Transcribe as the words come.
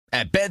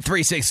At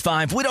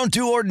Bet365, we don't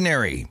do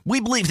ordinary. We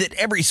believe that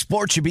every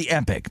sport should be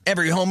epic.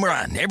 Every home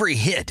run, every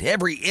hit,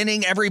 every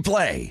inning, every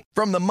play.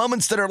 From the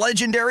moments that are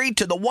legendary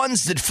to the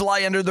ones that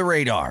fly under the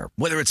radar.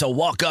 Whether it's a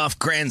walk-off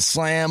grand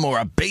slam or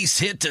a base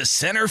hit to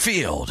center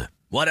field.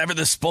 Whatever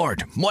the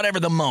sport, whatever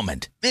the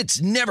moment.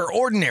 It's never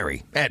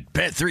ordinary at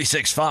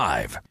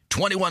Bet365.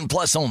 21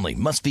 plus only.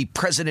 Must be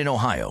present in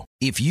Ohio.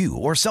 If you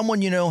or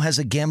someone you know has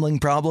a gambling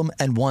problem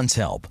and wants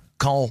help,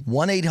 call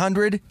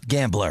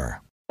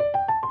 1-800-GAMBLER.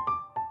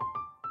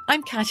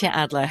 I'm Katya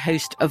Adler,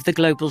 host of The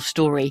Global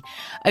Story.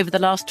 Over the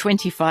last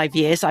 25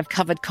 years, I've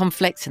covered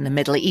conflicts in the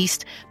Middle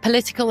East,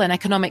 political and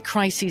economic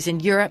crises in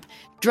Europe,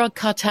 drug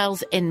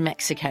cartels in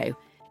Mexico.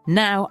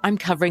 Now I'm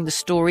covering the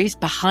stories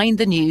behind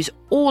the news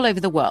all over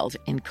the world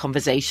in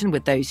conversation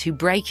with those who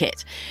break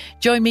it.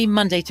 Join me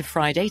Monday to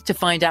Friday to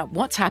find out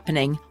what's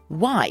happening,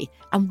 why,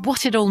 and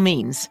what it all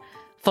means.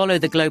 Follow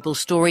The Global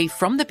Story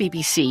from the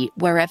BBC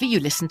wherever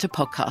you listen to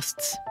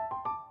podcasts.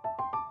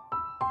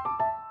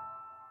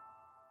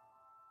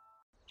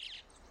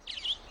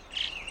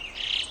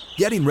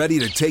 Getting ready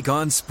to take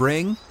on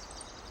spring?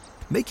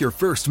 Make your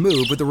first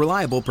move with the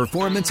reliable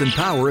performance and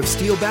power of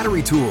Steel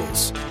battery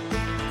tools.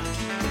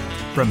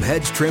 From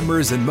hedge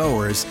trimmers and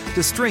mowers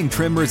to string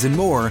trimmers and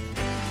more,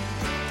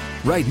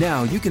 right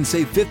now you can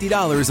save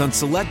 $50 on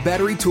select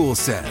battery tool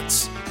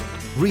sets.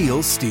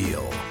 Real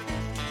Steel.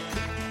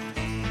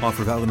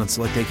 Offer valid on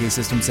select AK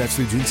system sets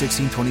through June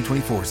 16,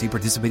 2024. See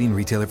participating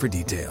retailer for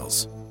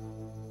details.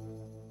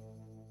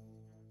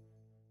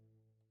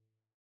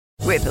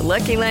 With the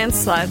Lucky Land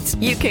Slots,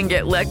 you can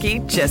get lucky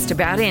just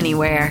about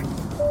anywhere.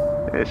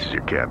 This is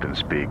your captain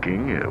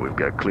speaking. We've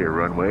got clear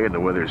runway and the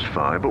weather's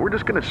fine, but we're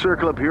just going to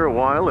circle up here a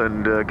while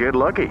and get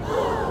lucky.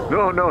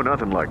 No,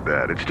 nothing like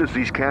that. It's just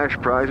these cash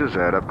prizes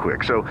add up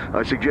quick. So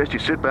I suggest you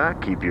sit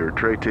back, keep your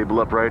tray table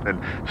upright, and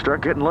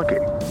start getting lucky.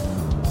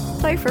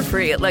 Play for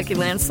free at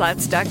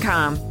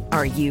LuckyLandSlots.com.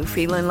 Are you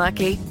feeling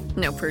lucky?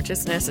 No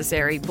purchase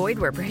necessary. Void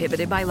where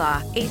prohibited by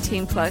law.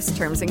 18 plus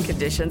terms and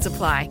conditions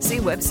apply. See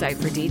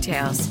website for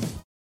details.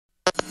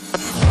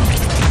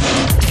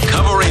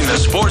 Covering the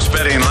sports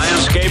betting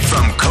landscape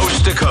from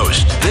coast to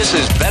coast. This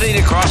is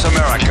Betting Across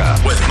America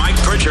with Mike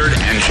Pritchard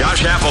and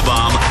Josh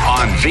Applebaum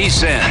on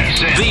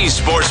VSiN, the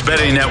Sports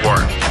Betting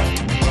Network.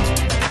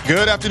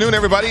 Good afternoon,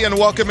 everybody, and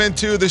welcome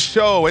into the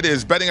show. It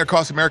is Betting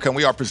Across America, and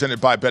we are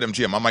presented by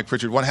BetMGM. I'm Mike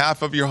Pritchard, one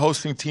half of your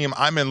hosting team.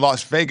 I'm in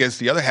Las Vegas.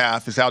 The other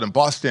half is out in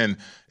Boston.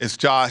 It's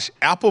Josh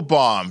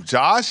Applebaum.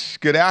 Josh,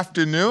 good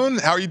afternoon.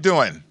 How are you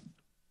doing?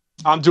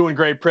 I'm doing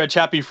great, Pritch.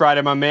 Happy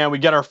Friday, my man. We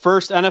get our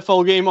first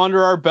NFL game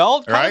under our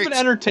belt. Kind of an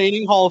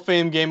entertaining Hall of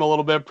Fame game a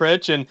little bit,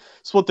 Pritch, and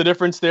split the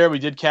difference there. We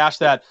did cash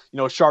that,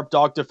 sharp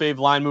dog to fave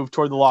line move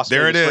toward the Las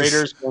Vegas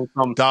Raiders. Going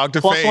from dog to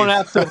plus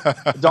fave.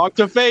 1.5 to dog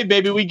to fave,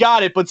 baby. We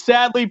got it. But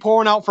sadly,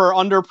 pouring out for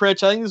under,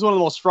 Pritch. I think this is one of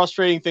the most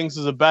frustrating things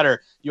as a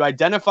bettor. You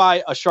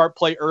identify a sharp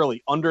play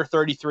early, under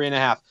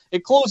 33.5.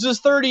 It closes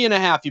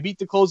 30.5. You beat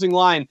the closing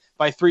line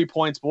by 3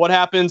 points. But what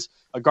happens?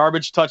 A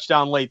garbage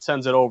touchdown late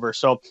sends it over.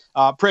 So,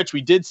 Pritch, we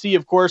did see,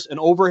 of course, an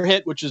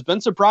overhit, which has been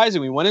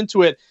surprising. We went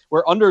into it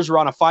where unders were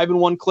on a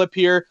 5-1 clip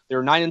here. They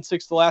were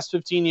 9-6 the last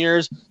 15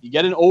 years. You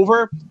get an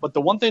over, but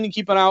the one thing to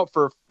keep an eye out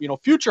for,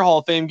 future Hall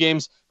of Fame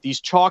games,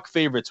 these chalk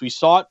favorites. We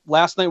saw it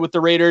last night with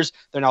the Raiders.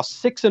 They're now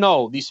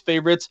 6-0. These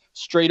favorites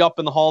straight up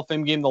in the Hall of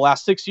Fame game the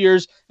last 6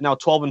 years, and now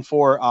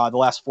 12-4 the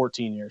last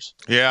 14 years.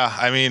 Yeah,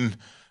 I mean,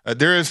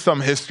 there is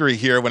some history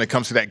here when it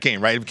comes to that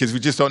game, right? Because we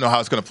just don't know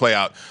how it's going to play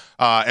out.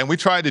 And we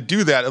tried to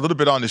do that a little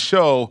bit on the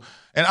show.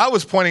 And I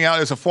was pointing out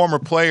as a former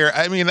player,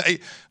 I mean,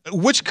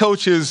 which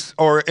coaches,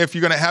 or if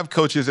you're going to have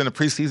coaches in a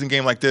preseason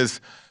game like this,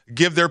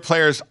 give their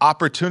players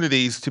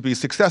opportunities to be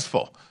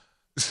successful.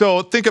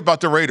 So think about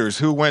the Raiders,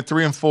 who went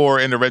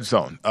 3-4 in the red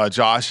zone,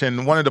 Josh.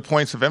 And one of the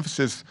points of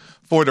emphasis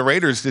for the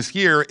Raiders this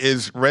year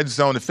is red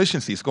zone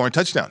efficiency, scoring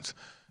touchdowns.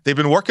 They've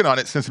been working on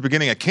it since the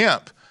beginning of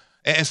camp.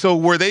 And so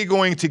were they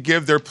going to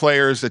give their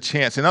players a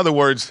chance? In other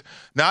words,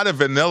 not a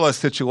vanilla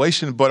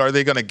situation, but are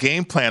they going to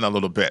game plan a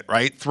little bit,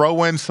 right?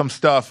 Throw in some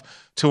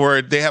stuff to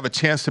where they have a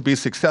chance to be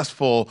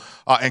successful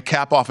and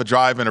cap off a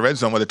drive in a red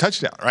zone with a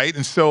touchdown, right?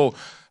 And so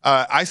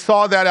I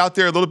saw that out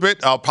there a little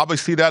bit. I'll probably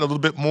see that a little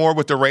bit more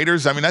with the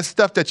Raiders. I mean, that's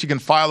stuff that you can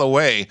file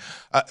away.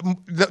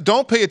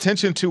 Don't pay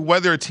attention to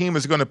whether a team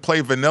is going to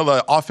play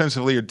vanilla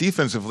offensively or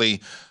defensively.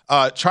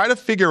 Try to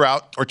figure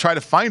out or try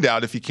to find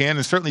out if you can,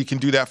 and certainly you can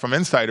do that from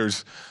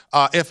insiders,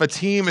 if a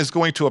team is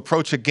going to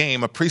approach a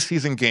game, a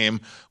preseason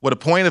game, with a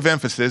point of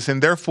emphasis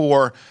and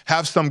therefore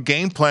have some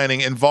game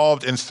planning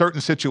involved in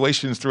certain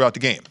situations throughout the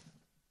game.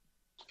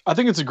 I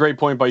think it's a great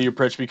point by you,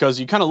 Pritch, because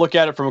you kind of look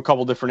at it from a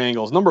couple different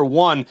angles. Number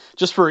one,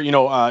 just for,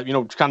 kind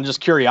of just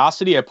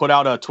curiosity, I put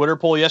out a Twitter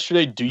poll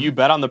yesterday. Do you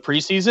bet on the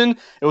preseason?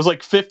 It was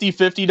like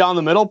 50-50 down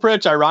the middle,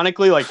 Pritch.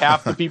 Ironically, like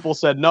half the people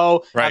said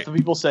no, half the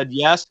people said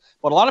yes.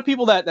 But a lot of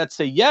people that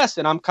say yes,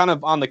 and I'm kind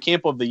of on the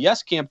camp of the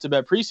yes camp to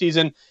bet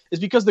preseason, is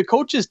because the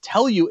coaches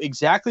tell you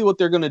exactly what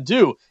they're going to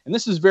do. And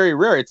this is very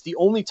rare. It's the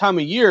only time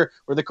of year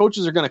where the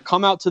coaches are going to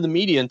come out to the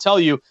media and tell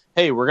you,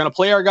 hey, we're going to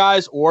play our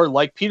guys, or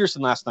like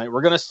Peterson last night,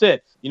 we're going to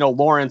sit,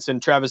 Lawrence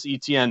and Travis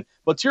Etienne.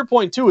 But to your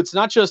point, too, it's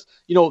not just,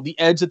 the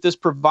edge that this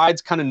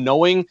provides, kind of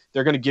knowing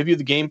they're going to give you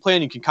the game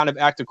plan. You can kind of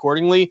act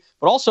accordingly,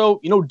 but also,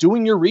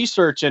 doing your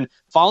research and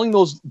following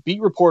those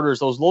beat reporters,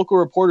 those local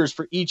reporters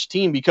for each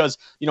team, because,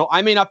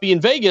 I may not be in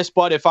Vegas,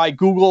 but if I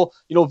Google,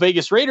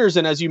 Vegas Raiders,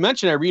 and as you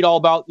mentioned, I read all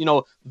about,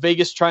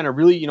 Vegas trying to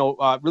really,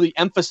 really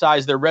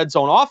emphasize their red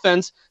zone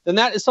offense, then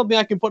that is something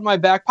I can put in my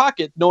back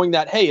pocket, knowing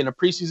that, hey, in a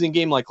preseason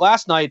game like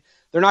last night,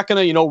 they're not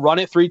going to, run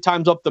it 3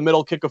 times up the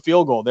middle, kick a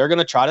field goal. They're going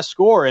to try to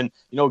score and,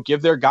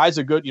 give their guys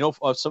a good,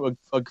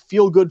 a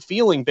feel-good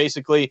feeling,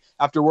 basically,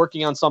 after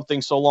working on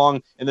something so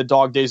long in the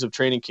dog days of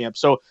training camp.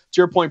 So to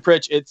your point,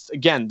 Pritch, it's,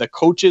 again, the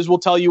coaches will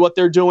tell you what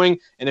they're doing.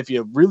 And if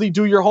you really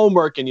do your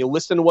homework and you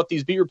listen to what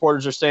these beat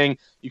reporters are saying,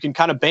 you can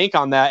kind of bank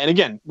on that. And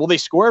again, will they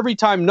score every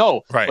time?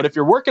 No. Right. But if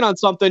you're working on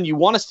something, you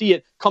want to see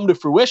it come to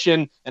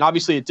fruition. And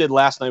obviously it did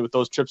last night with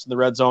those trips in the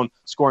red zone,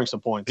 scoring some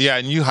points. Yeah,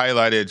 and you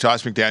highlighted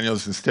Josh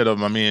McDaniels instead of,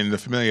 the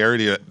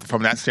familiarity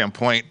from that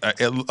standpoint.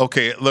 It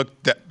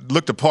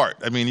looked apart.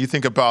 You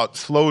think about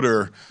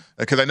Sloter,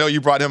 because I know you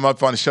brought him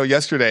up on the show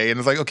yesterday, and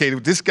it's like, okay,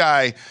 this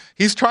guy,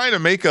 he's trying to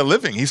make a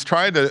living. He's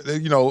trying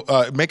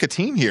to, make a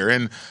team here.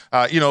 And,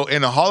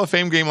 in a Hall of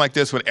Fame game like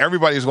this, when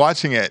everybody's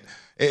watching it,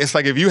 it's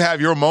like if you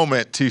have your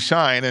moment to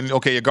shine and,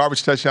 okay, a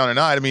garbage touchdown or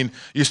not,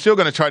 you're still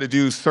going to try to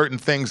do certain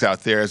things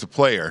out there as a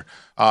player.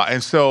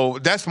 And so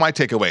that's my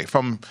takeaway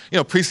from,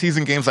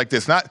 preseason games like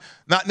this. Not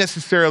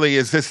necessarily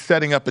is this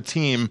setting up a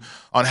team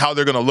on how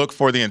they're going to look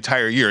for the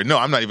entire year. No,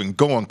 I'm not even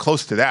going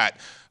close to that.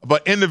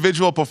 But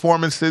individual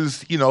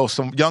performances,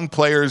 some young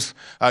players,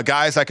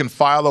 guys I can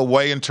file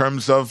away in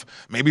terms of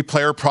maybe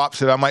player props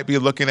that I might be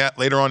looking at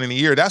later on in the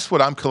year. That's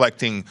what I'm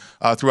collecting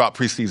throughout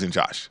preseason,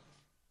 Josh.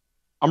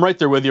 I'm right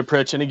there with you,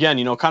 Pritch. And again,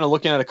 kind of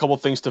looking at a couple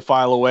things to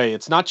file away.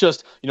 It's not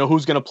just,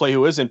 who's going to play,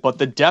 who isn't, but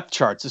the depth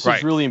charts. This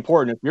is really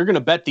important. If you're going to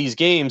bet these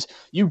games,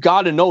 you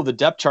got to know the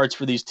depth charts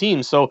for these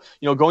teams. So,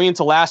 going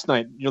into last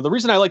night, the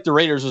reason I like the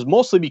Raiders was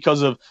mostly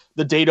because of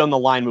the data on the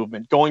line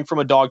movement, going from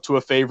a dog to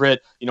a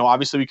favorite.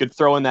 Obviously we could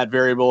throw in that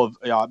variable of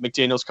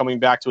McDaniels coming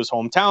back to his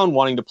hometown,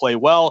 wanting to play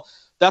well.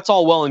 That's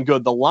all well and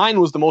good. The line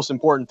was the most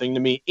important thing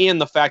to me,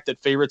 and the fact that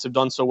favorites have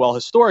done so well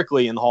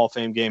historically in the Hall of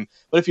Fame game.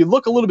 But if you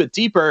look a little bit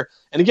deeper,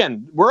 and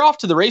again, we're off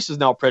to the races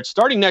now, Pritch.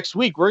 Starting next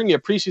week, we're going to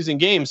get preseason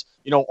games,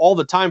 all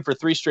the time for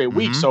 3 straight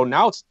weeks. So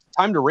now it's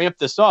time to ramp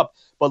this up.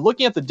 But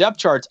looking at the depth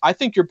charts, I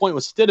think your point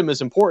with Stidham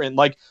is important.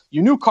 Like,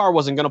 you knew Carr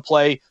wasn't going to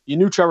play. You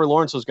knew Trevor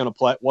Lawrence was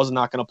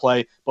not going to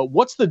play. But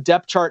what's the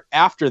depth chart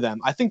after them?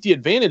 I think the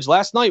advantage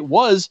last night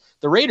was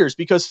the Raiders,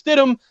 because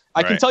Stidham,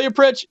 I can tell you,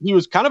 Pritch, he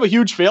was kind of a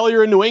huge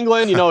failure in New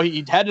England.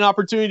 He had an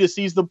opportunity to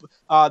seize the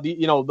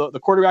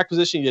quarterback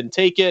position. He didn't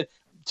take it.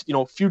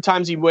 A few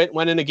times he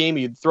went in a game,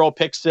 he'd throw a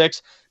pick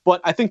 6.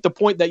 But I think the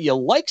point that you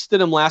liked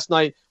Stidham last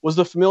night was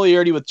the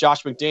familiarity with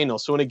Josh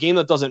McDaniels. So in a game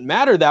that doesn't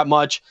matter that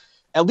much,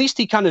 at least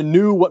he kind of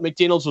knew what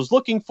McDaniels was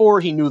looking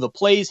for. He knew the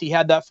plays. He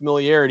had that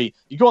familiarity.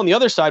 You go on the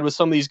other side with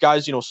some of these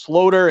guys,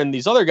 Sloter and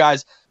these other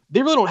guys,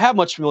 they really don't have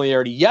much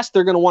familiarity. Yes,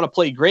 they're going to want to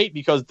play great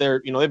because they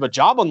have a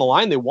job on the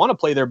line. They want to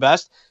play their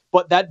best.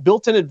 But that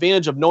built-in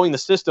advantage of knowing the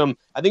system,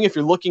 I think if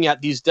you're looking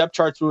at these depth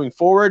charts moving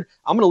forward,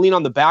 I'm going to lean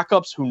on the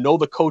backups who know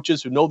the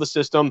coaches, who know the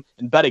system,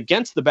 and bet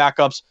against the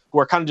backups who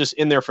are kind of just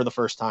in there for the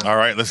first time. All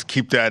right, let's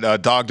keep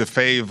that dog to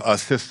fave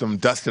system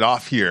dusted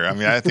off here.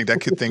 I think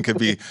that thing could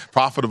be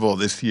profitable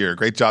this year.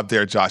 Great job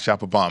there, Josh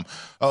Applebaum.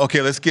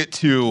 Okay, let's get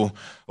to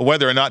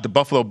whether or not the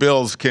Buffalo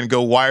Bills can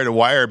go wire to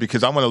wire,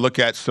 because I'm going to look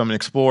at some and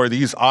explore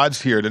these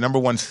odds here, the number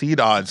 1 seed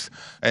odds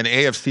in the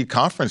AFC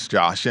conference,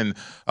 Josh. And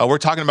we're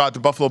talking about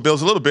the Buffalo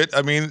Bills a little bit.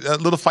 A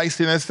little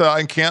feistiness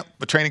in camp,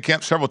 training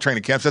camp, several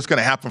training camps. That's going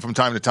to happen from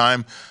time to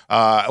time.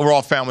 We're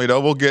all family, though.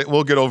 We'll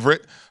get over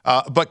it.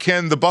 But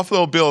can the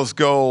Buffalo Bills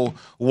go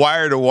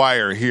wire to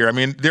wire here?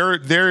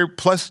 They're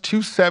plus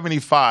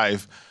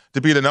 275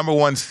 to be the number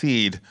 1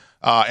 seed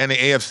in the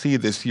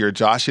AFC this year,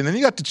 Josh. And then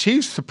you got the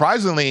Chiefs,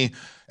 surprisingly,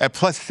 at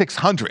plus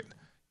 600.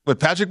 With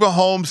Patrick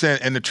Mahomes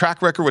and the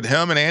track record with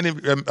him and Andy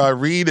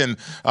Reid and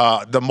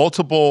the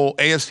multiple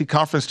AFC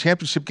Conference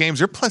Championship games,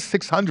 they're plus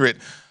 600.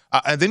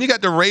 And then you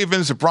got the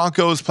Ravens, the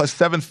Broncos, plus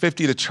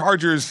 750, the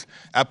Chargers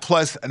at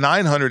plus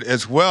 900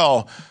 as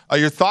well.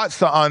 Your thoughts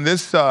on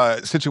this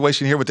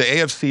situation here with the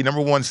AFC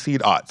number 1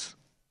 seed odds?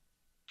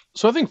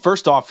 So I think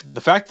first off, the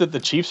fact that the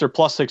Chiefs are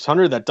plus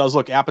 600, that does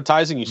look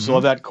appetizing. You still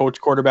have that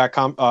coach-quarterback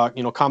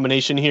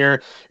combination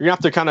here. You're gonna have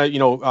to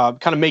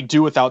kind of make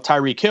do without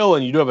Tyreek Hill,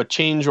 and you do have a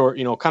change or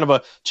kind of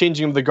a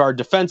changing of the guard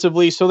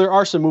defensively. So there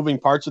are some moving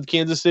parts with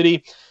Kansas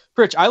City.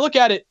 Pritch, I look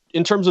at it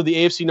in terms of the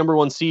AFC number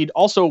 1 seed,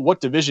 also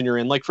what division you're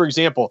in. Like, for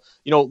example,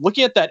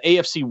 looking at that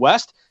AFC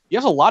West, you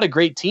have a lot of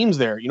great teams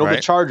there. The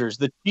Chargers,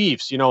 the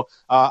Chiefs,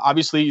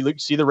 obviously you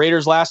see the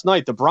Raiders last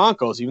night, the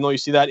Broncos, even though you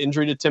see that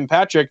injury to Tim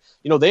Patrick,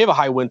 they have a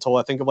high win total,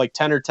 I think of like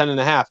 10 or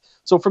 10.5.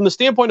 So from the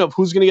standpoint of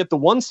who's going to get the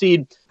 1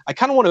 seed, I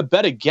kind of want to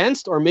bet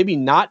against or maybe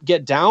not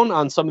get down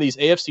on some of these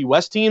AFC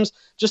West teams,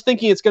 just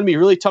thinking it's going to be a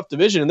really tough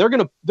division, and they're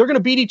going to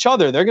beat each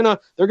other. They're going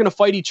to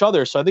fight each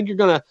other. So I think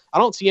I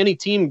don't see any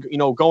team,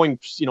 going,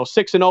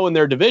 6-0 in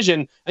their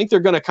division. I think they're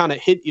going to kind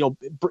of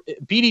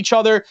beat each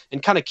other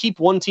and kind of keep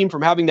one team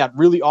from having that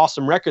really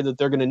awesome record that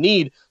they're going to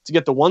need to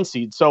get the 1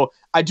 seed. So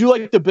I do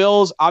like the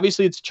Bills.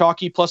 Obviously, it's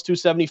chalky plus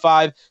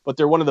 275, but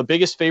they're one of the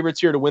biggest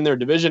favorites here to win their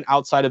division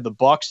outside of the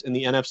Bucs in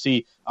the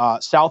NFC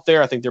South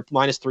there. I think they're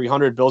minus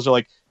 300. Bills are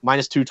like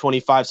minus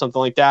 225, something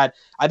like that.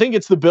 I think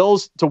it's the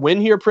Bills to win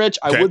here, Pritch.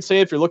 Okay. I would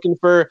say if you're looking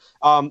for,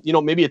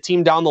 maybe a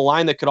team down the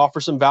line that could offer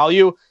some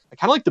value, I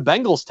kind of like the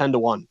Bengals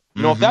 10-1.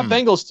 If that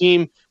Bengals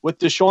team with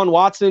Deshaun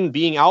Watson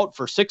being out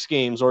for 6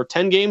 games or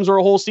 10 games or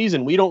a whole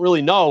season, we don't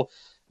really know.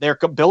 They're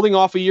building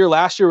off a year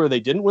last year where they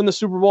didn't win the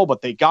Super Bowl,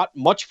 but they got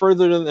much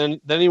further than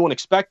anyone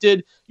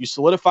expected. You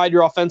solidified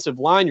your offensive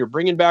line. You're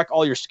bringing back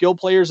all your skill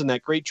players and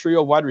that great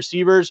trio of wide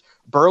receivers.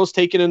 Burrow's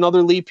taking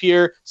another leap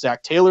here.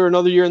 Zach Taylor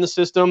another year in the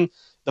system.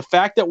 The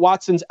fact that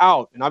Watson's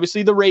out, and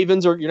obviously the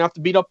Ravens you're going to have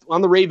to beat up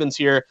on the Ravens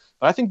here,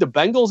 but I think the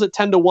Bengals at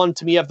 10-1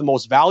 to me have the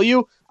most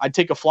value. I'd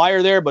take a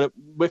flyer there, but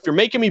if you're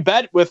making me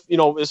bet with,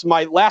 this is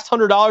my last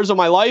 $100 of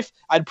my life,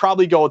 I'd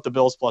probably go with the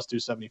Bills plus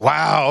 275.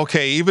 Wow.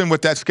 Okay. Even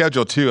with that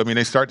schedule too. I mean,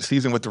 they start the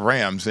season with the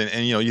Rams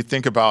and you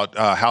think about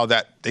how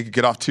that they could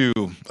get off to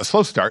a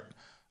slow start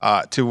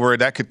to where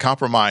that could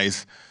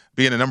compromise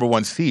being a number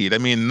 1 seed. I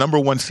mean, number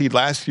 1 seed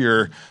last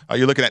year,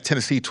 you're looking at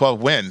Tennessee,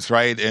 12 wins,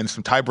 right? And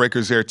some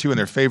tiebreakers there, too, in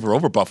their favor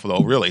over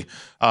Buffalo, really.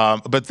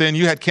 But then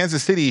you had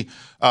Kansas City,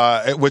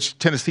 which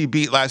Tennessee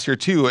beat last year,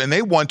 too, and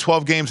they won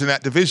 12 games in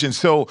that division.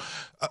 So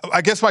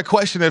I guess my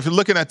question, if you're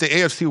looking at the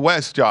AFC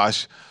West,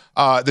 Josh,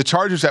 the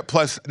Chargers at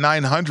plus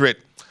 900,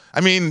 I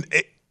mean,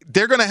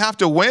 they're going to have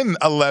to win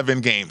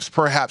 11 games,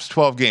 perhaps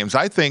 12 games,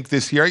 I think,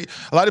 this year.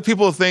 A lot of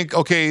people think,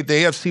 okay, the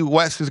AFC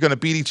West is going to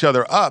beat each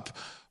other up,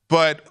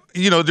 but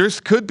there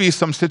could be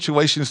some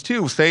situations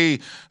too. Say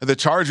the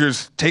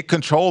Chargers take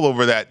control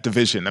over that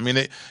division. I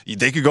mean,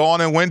 they could go on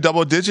and win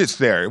double digits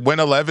there, win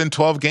 11,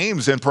 12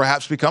 games, and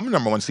perhaps become a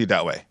number 1 seed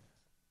that way.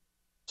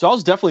 So I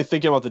was definitely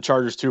thinking about the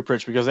Chargers too,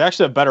 Pritch, because they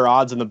actually have better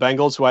odds than the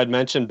Bengals, who I had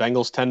mentioned.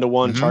 Bengals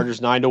 10-1, Chargers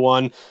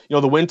 9-1.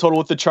 The win total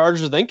with the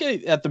Chargers, I think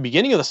at the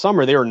beginning of the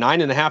summer, they were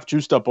 9.5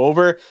 juiced up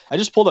over. I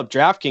just pulled up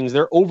DraftKings.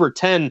 They're over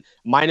 10,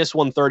 minus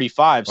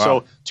 135. Wow.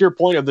 So to your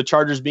point of the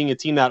Chargers being a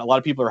team that a lot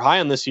of people are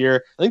high on this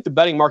year, I think the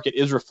betting market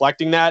is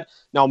reflecting that.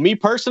 Now, me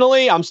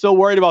personally, I'm still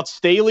worried about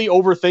Staley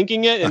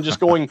overthinking it and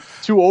just going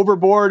too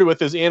overboard with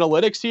his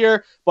analytics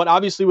here. But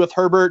obviously with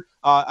Herbert,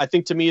 I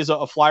think to me is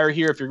a flyer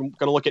here. If you're going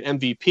to look at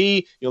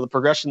MVP, the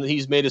progression that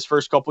he's made his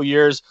first couple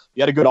years,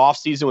 you had a good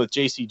offseason with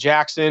J.C.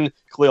 Jackson,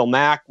 Khalil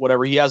Mack,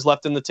 whatever he has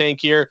left in the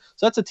tank here.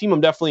 So that's a team I'm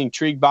definitely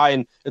intrigued by.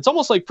 And it's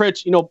almost like,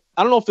 Pritch,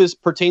 I don't know if this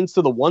pertains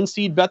to the 1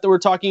 seed bet that we're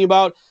talking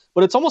about,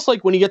 but it's almost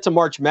like when you get to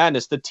March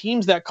Madness, the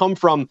teams that come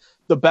from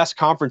the best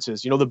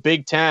conferences, the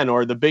Big 10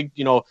 or the Big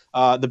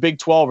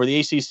 12 or the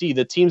ACC,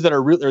 the teams that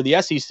are or the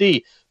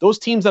SEC, those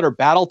teams that are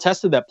battle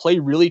tested, that play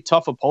really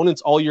tough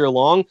opponents all year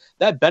long,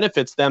 that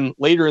benefits them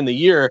later in the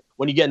year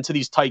when you get into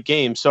these tight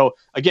games. So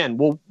again,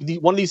 will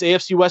one of these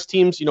AFC West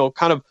teams,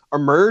 kind of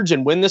emerge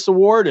and win this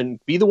award and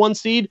be the 1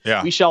 seed?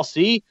 Yeah. We shall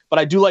see. But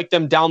I do like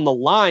them down the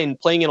line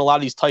playing in a lot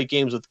of these tight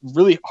games with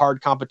really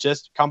hard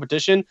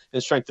competition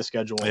and strength of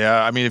schedule.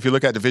 Yeah, I mean, if you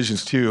look at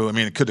divisions too, I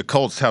mean, could the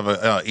Colts have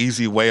an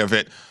easy way of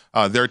it?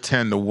 They're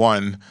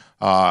 10-1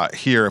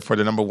 here for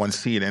the number 1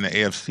 seed in the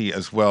AFC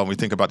as well. And we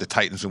think about the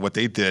Titans and what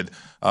they did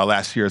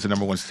last year as the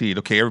number 1 seed.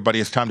 Okay, everybody,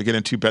 it's time to get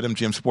into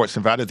BetMGM Sports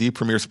Nevada, the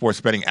premier sports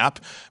betting app.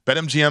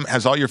 BetMGM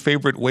has all your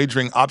favorite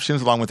wagering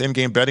options along with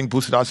in-game betting,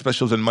 boosted odds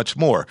specials, and much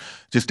more.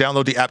 Just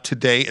download the app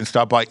today and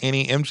stop by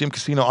any MGM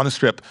casino on the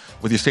Strip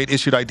with your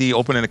state-issued ID,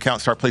 open an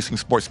account, start placing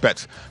sports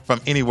bets from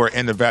anywhere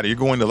in Nevada. You're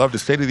going to love the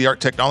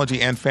state-of-the-art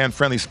technology and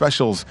fan-friendly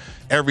specials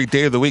every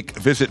day of the week.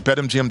 Visit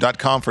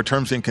BetMGM.com for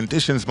terms and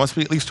conditions. Must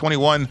be at least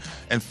 21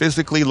 and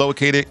physically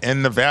located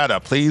in Nevada.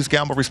 Please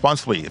gamble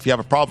responsibly. If you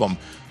have a problem,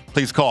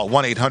 please call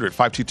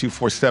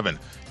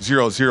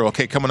 1-800-522-4700.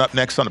 Okay, coming up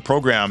next on the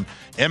program,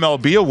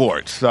 MLB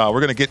Awards. We're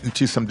going to get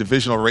into some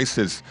divisional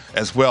races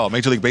as well.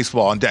 Major League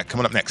Baseball on deck.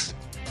 Coming up next.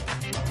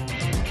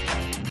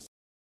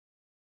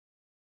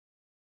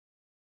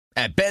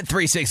 At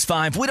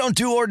Bet365, we don't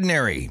do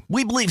ordinary.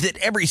 We believe that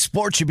every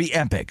sport should be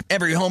epic.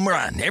 Every home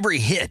run, every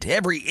hit,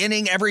 every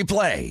inning, every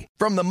play.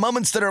 From the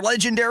moments that are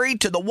legendary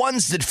to the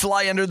ones that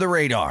fly under the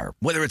radar.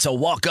 Whether it's a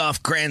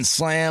walk-off grand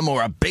slam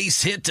or a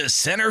base hit to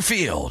center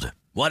field.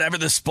 Whatever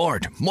the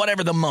sport,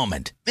 whatever the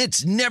moment,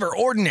 it's never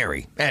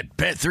ordinary at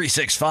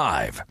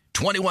Bet365.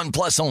 21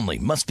 plus only.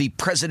 Must be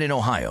present in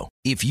Ohio.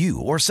 If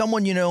you or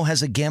someone you know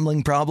has a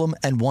gambling problem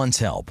and wants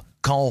help,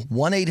 call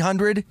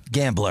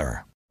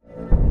 1-800-GAMBLER.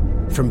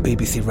 From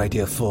BBC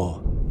Radio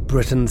 4,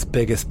 Britain's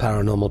biggest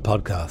paranormal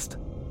podcast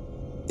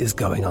is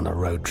going on a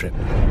road trip.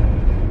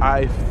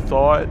 I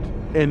thought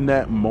in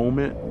that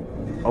moment,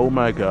 oh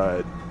my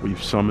God,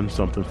 we've summoned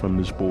something from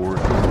this board.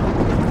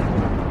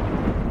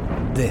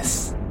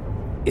 This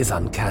is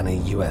Uncanny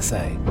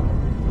USA.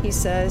 He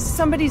says,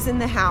 "Somebody's in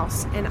the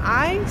house," and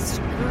I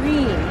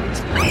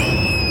screamed.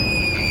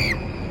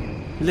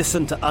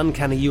 Listen to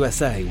Uncanny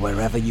USA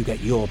wherever you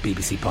get your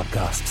BBC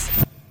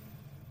podcasts,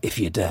 if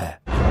you dare.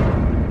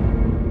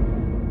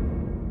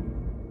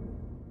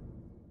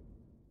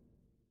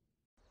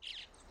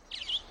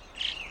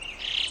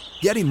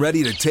 Getting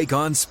ready to take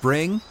on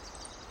spring?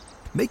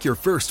 Make your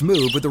first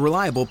move with the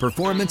reliable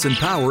performance and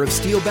power of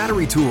Steel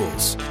battery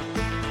tools.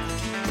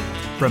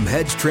 From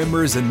hedge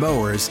trimmers and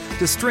mowers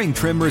to string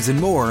trimmers and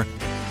more,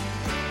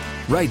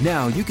 right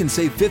now you can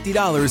save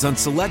 $50 on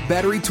select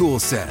battery tool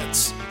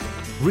sets.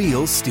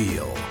 Real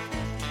Steel.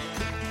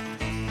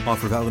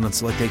 Offer valid on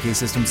select AK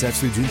system sets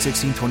through June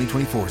 16,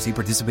 2024. See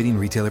participating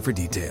retailer for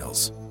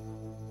details.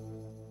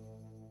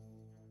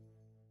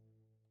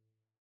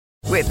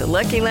 With the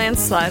Lucky Land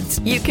Slots,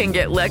 you can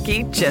get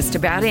lucky just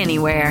about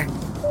anywhere.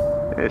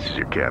 This is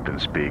your captain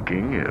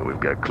speaking. We've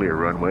got clear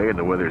runway and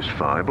the weather's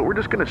fine, but we're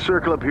just going to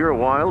circle up here a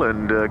while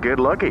and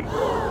get lucky.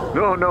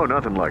 No,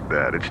 nothing like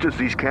that. It's just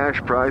these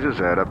cash prizes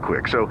add up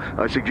quick. So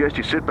I suggest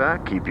you sit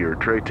back, keep your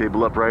tray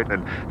table upright,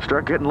 and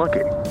start getting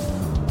lucky.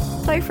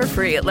 Play for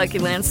free at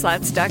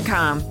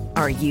LuckyLandSlots.com.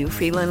 Are you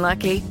feeling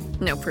lucky?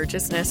 No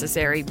purchase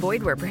necessary.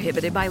 Void where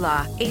prohibited by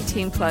law.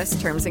 18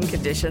 plus terms and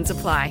conditions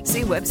apply.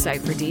 See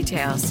website for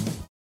details.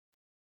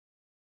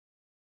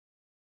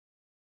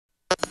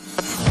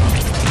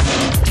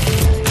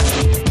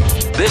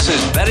 This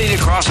is Betting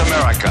Across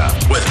America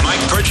with Mike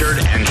Pritchard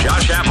and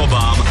Josh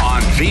Applebaum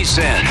on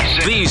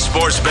VSiN, the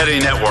Sports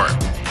Betting Network.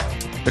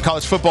 The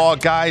college football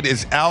guide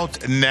is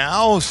out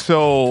now,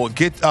 so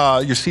get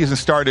your season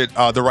started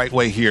the right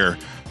way here.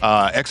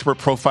 Expert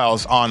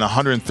profiles on all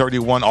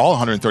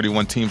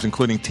 131 teams,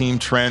 including team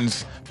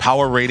trends,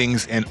 power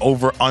ratings, and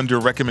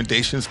over-under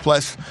recommendations,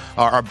 plus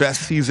our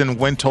best season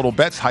win total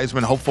bets,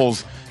 Heisman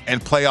hopefuls, and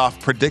playoff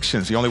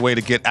predictions. The only way to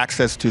get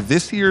access to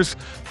this year's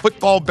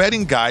football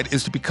betting guide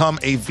is to become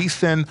a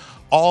VSiN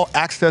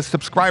All-Access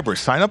subscriber.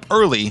 Sign up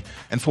early,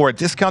 and for a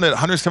discount at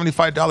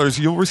 $175,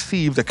 you'll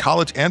receive the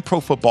college and pro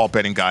football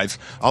betting guides,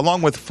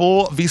 along with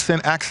full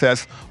VSiN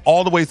access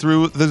all the way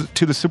through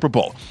to the Super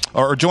Bowl.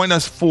 Or join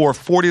us for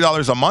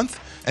 $40 a month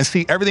and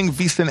see everything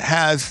VSiN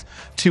has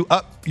to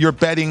up your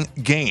betting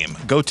game.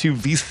 Go to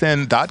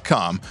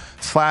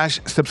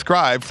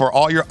vsin.com/subscribe for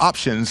all your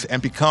options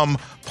and become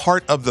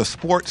part of the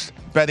Sports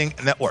Betting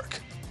Network.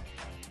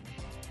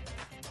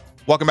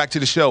 Welcome back to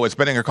the show. It's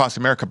Betting Across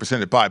America,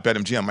 presented by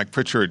BetMGM. Mike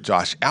Pritchard,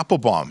 Josh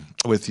Applebaum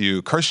with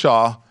you.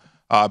 Kershaw,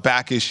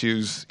 back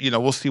issues.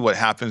 We'll see what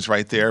happens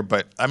right there.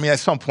 But, at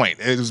some point,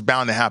 it was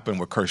bound to happen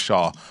with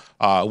Kershaw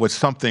with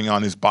something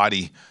on his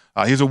body.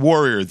 He's a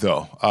warrior,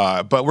 though.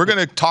 But we're going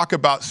to talk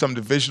about some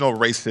divisional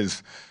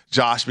races,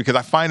 Josh, because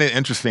I find it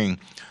interesting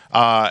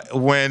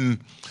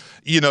when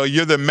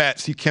you're the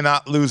Mets, you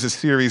cannot lose a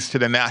series to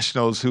the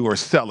Nationals, who are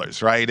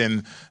sellers, right?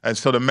 And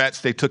so the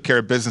Mets, they took care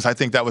of business. I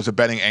think that was a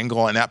betting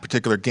angle in that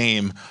particular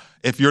game.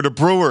 If you're the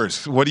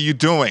Brewers, what are you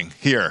doing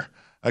here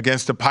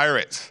against the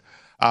Pirates?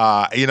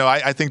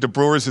 I think the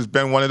Brewers has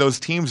been one of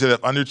those teams that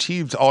have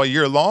underachieved all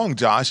year long,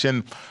 Josh.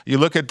 And you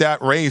look at that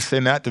race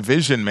in that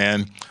division,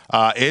 man,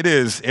 it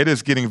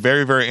is getting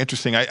very, very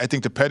interesting. I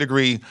think the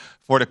pedigree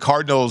for the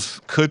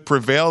Cardinals could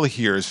prevail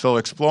here. So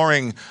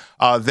exploring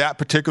that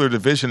particular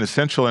division, the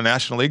Central and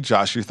National League,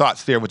 Josh, your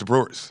thoughts there with the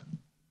Brewers?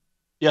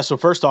 Yeah, so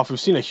first off, we've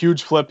seen a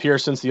huge flip here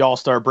since the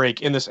All-Star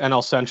break in this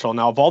NL Central.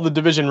 Now, of all the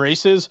division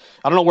races,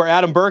 I don't know where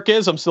Adam Burke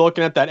is. I'm still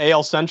looking at that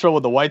AL Central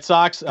with the White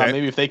Sox. Okay.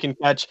 Maybe if they can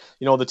catch,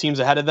 the teams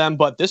ahead of them.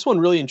 But this one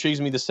really intrigues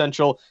me, the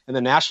Central and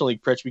the National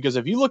League, Pritch, because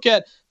if you look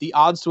at the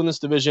odds to win this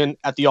division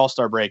at the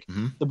All-Star break,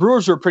 the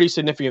Brewers are a pretty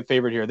significant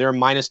favorite here. They're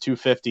minus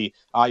 250.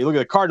 You look at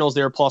the Cardinals,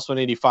 they're plus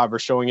 185. We're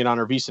showing it on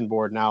our VSiN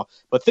board now.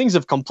 But things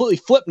have completely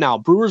flipped now.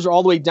 Brewers are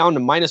all the way down to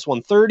minus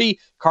 130.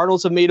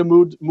 Cardinals have made a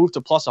move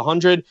to plus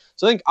 100.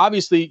 So I think,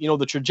 obviously,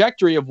 the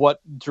trajectory of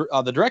what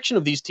the direction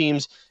of these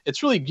teams,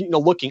 it's really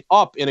looking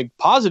up in a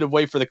positive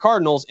way for the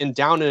Cardinals and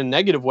down in a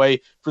negative way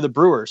for the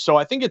Brewers. So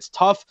I think it's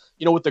tough,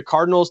 with the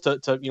Cardinals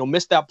to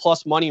miss that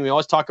plus money. We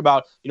always talk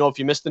about, if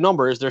you miss the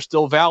number, is there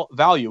still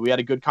value? We had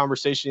a good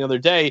conversation the other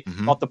day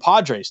about the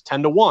Padres,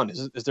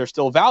 10-1. Is there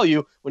still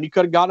value when you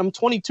could have got them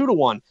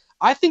 22-1?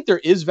 I think there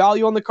is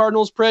value on the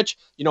Cardinals, Pritch.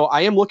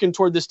 I am looking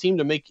toward this team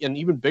to make an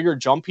even bigger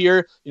jump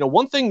here.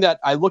 One thing that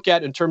I look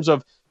at in terms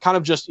of kind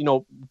of just,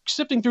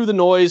 sifting through the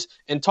noise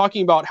and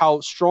talking about how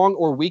strong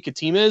or weak a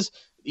team is,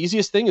 the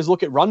easiest thing is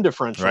look at run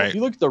differential. Right. If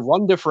you look at the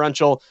run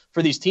differential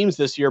for these teams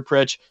this year,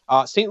 Pritch,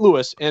 St.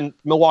 Louis and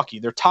Milwaukee,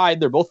 they're tied.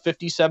 They're both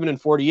 57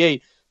 and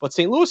 48. But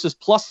St. Louis is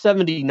plus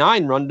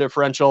 79 run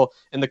differential,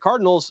 and the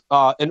Cardinals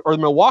or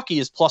Milwaukee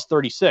is plus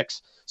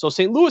 36. So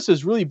St. Louis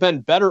has really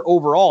been better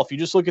overall if you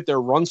just look at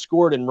their runs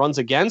scored and runs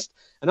against,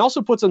 and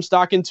also put some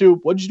stock into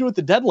what did you do at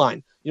the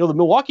deadline. The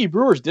Milwaukee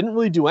Brewers didn't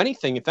really do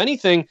anything. If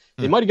anything,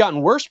 they might have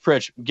gotten worse,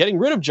 Pritch, getting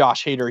rid of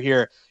Josh Hader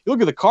here. You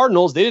look at the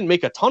Cardinals, they didn't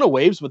make a ton of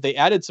waves, but they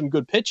added some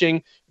good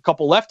pitching. a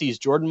couple lefties,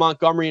 Jordan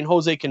Montgomery and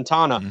Jose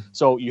Quintana.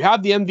 So you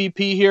have the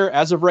MVP here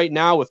as of right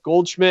now with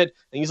Goldschmidt,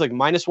 and he's like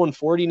minus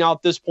 140 now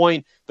at this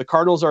point. The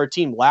Cardinals are a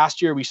team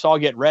last year we saw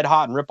get red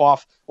hot and rip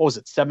off,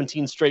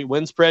 17 straight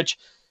wins, Pritch.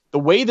 The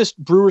way this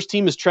Brewers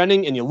team is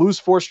trending and you lose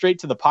 4 straight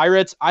to the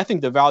Pirates, I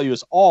think the value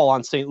is all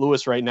on St.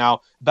 Louis right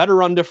now. Better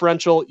run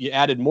differential. You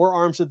added more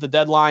arms at the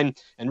deadline,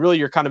 and really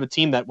you're kind of a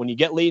team that when you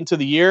get late into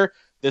the year,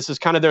 this is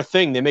kind of their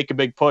thing. They make a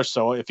big push.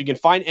 So if you can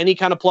find any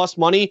kind of plus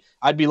money,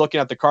 I'd be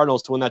looking at the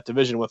Cardinals to win that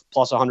division with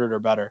plus 100 or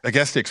better. I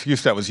guess the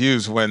excuse that was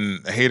used when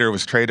Hader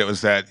was traded was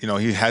that,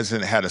 he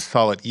hasn't had a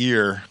solid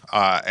year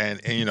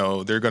and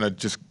they're going to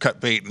just cut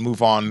bait and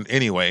move on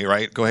anyway,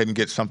 right? Go ahead and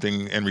get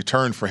something in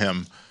return for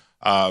him.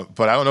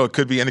 But I don't know, it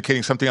could be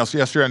indicating something else.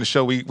 Yesterday on the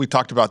show, we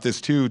talked about this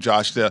too,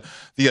 Josh, the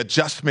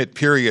adjustment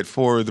period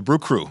for the Brew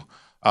Crew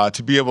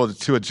to be able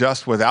to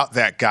adjust without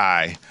that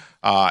guy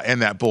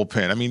and that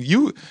bullpen. I mean,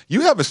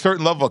 you have a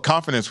certain level of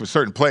confidence with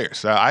certain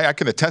players. I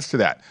can attest to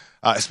that,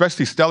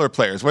 especially stellar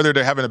players. Whether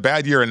they're having a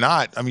bad year or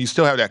not, I mean, you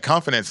still have that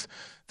confidence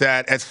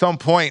that at some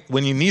point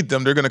when you need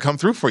them, they're going to come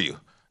through for you.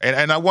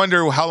 And I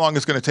wonder how long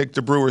it's going to take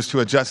the Brewers to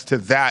adjust to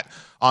that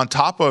on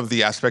top of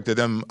the aspect of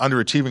them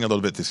underachieving a little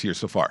bit this year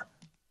so far.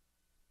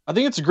 I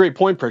think it's a great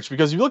point, Pritch,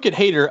 because if you look at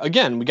Hader,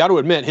 again, we got to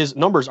admit his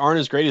numbers aren't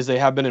as great as they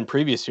have been in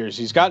previous years.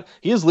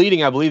 He is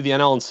leading, I believe, the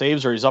NL in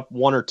saves, or he's up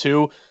 1 or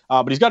 2,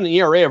 but he's got an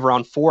ERA of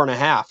around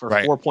 4.5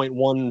 or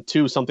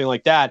 4.12, something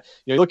like that.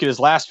 You look at his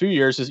last few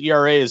years, his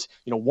ERA is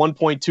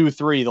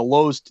 1.23,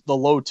 the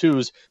low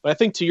twos. But I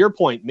think to your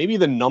point, maybe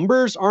the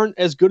numbers aren't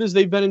as good as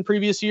they've been in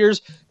previous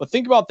years. But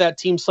think about that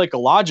team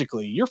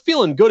psychologically. You're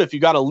feeling good if you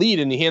got a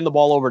lead and you hand the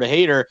ball over to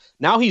Hader.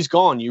 Now he's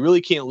gone. You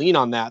really can't lean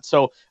on that.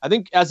 So I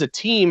think as a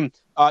team,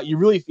 you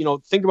really,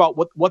 think about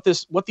what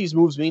these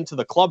moves mean to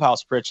the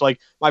clubhouse, Pritch. Like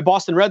my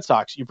Boston Red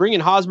Sox, you bring in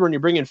Hosmer, you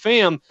bring in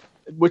Pham,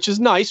 which is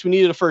nice. We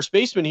needed a first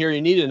baseman here.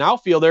 You needed an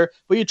outfielder,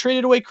 but you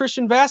traded away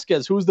Christian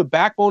Vasquez, who was the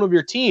backbone of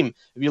your team.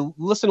 If you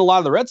listen to a lot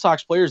of the Red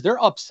Sox players,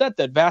 they're upset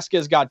that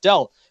Vasquez got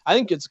dealt. I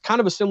think it's kind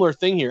of a similar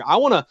thing here. I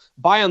want to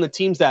buy on the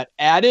teams that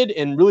added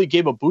and really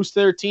gave a boost to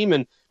their team.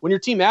 And when your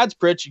team adds,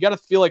 Pritch, you got to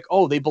feel like,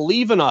 they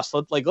believe in us.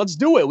 Let's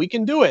do it. We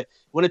can do it.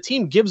 When a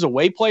team gives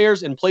away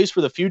players and plays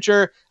for the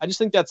future, I just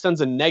think that sends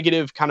a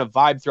negative kind of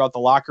vibe throughout the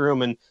locker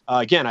room. And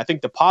again, I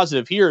think the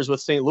positive here is with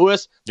St.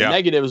 Louis. The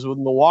negative is with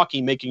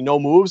Milwaukee making no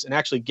moves and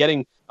actually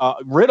getting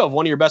rid of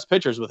one of your best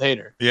pitchers with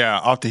Hader. Yeah,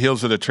 off the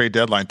heels of the trade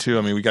deadline, too.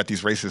 I mean, we got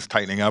these races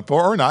tightening up,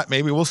 or not.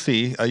 Maybe we'll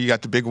see. You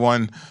got the big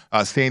one,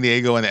 San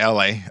Diego and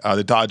L.A.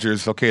 The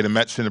Dodgers, the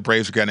Mets and the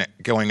Braves are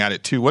going at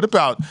it, too. What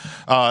about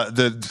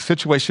the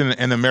situation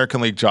in the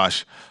American League,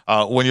 Josh,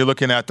 when you're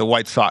looking at the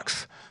White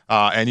Sox?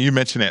 And you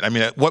mentioned it. I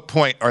mean, at what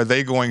point are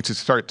they going to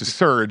start to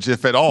surge,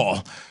 if at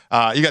all?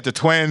 You got the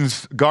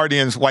Twins,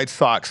 Guardians, White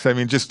Sox. I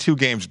mean, just 2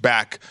 games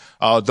back.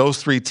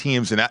 Those 3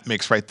 teams in that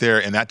mix right there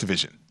in that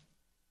division.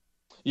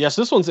 Yes,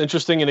 this one's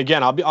interesting. And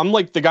again, I'm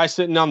like the guy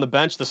sitting on the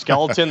bench, the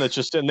skeleton that's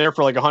just sitting there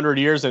for like 100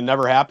 years and it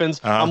never happens.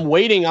 I'm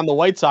waiting on the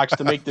White Sox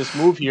to make this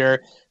move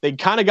here. They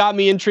kind of got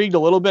me intrigued a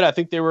little bit. I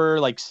think they were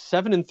like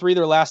 7-3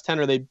 their last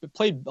 10, or they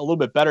played a little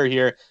bit better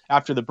here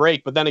after the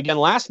break. But then again,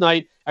 last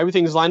night,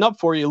 everything's lined up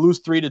for you. You lose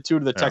 3-2 to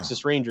the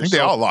Texas Rangers. I think they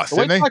all lost,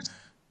 didn't they?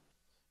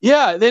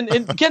 Yeah, and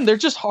again, they're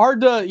just hard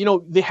to,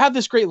 they have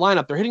this great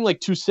lineup. They're hitting like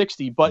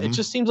 260, but it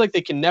just seems like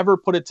they can never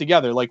put it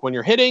together. Like when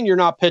you're hitting, you're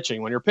not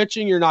pitching. When you're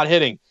pitching, you're not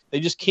hitting. They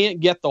just can't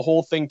get the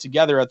whole thing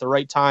together at the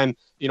right time,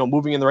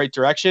 moving in the right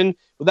direction.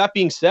 With that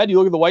being said, you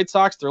look at the White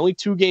Sox, they're only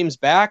 2 games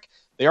back.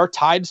 They are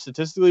tied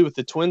statistically with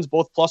the Twins,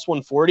 both plus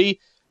 140.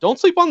 Don't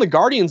sleep on the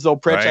Guardians, though,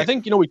 Pritch. Right. I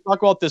think, we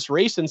talk about this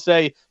race and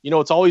say,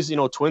 it's always,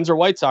 Twins or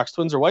White Sox,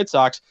 Twins or White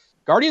Sox.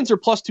 Guardians are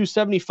plus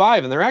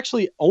 275, and they're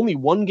actually only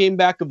 1 game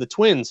back of the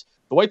Twins.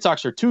 The White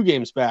Sox are 2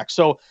 games back.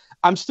 So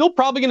I'm still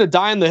probably going to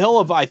die on the hill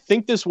of I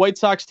think this White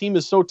Sox team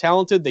is so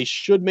talented. They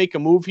should make a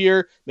move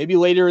here, maybe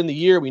later in the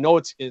year. We know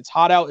it's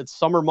hot out. It's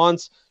summer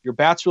months. Your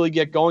bats really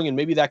get going, and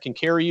maybe that can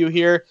carry you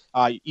here.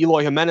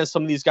 Eloy Jimenez,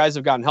 some of these guys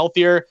have gotten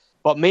healthier.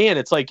 But, man,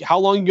 it's like, how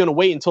long are you going to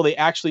wait until they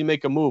actually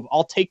make a move?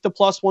 I'll take the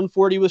plus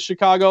 140 with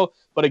Chicago.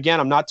 But,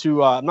 again, I'm not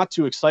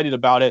too excited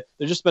about it.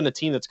 They've just been a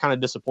team that's kind of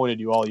disappointed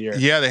you all year.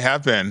 Yeah, they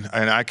have been.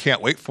 And I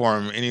can't wait for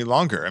them any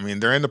longer. I mean,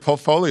 they're in the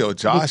portfolio,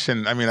 Josh.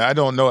 And, I mean, I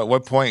don't know at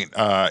what point,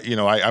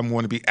 I'm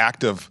going to be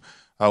active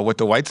with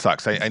the White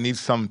Sox. I need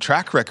some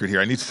track record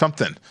here. I need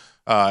something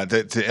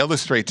to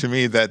illustrate to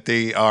me that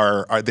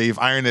they've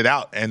ironed it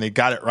out and they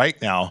got it right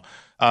now.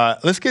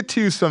 Let's get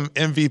to some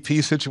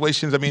MVP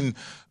situations. I mean,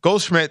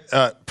 Goldschmidt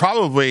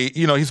probably,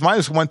 he's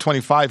minus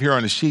 125 here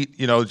on the sheet,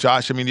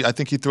 Josh. I mean, I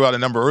think he threw out a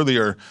number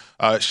earlier,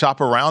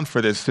 shop around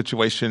for this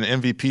situation,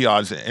 MVP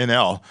odds,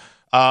 NL.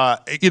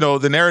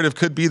 The narrative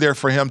could be there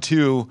for him,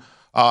 too,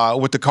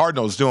 with the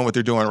Cardinals doing what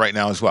they're doing right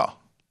now as well.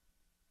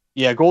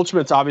 Yeah,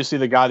 Goldschmidt's obviously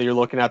the guy that you're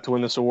looking at to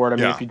win this award. I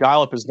mean, if you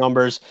dial up his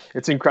numbers,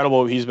 it's incredible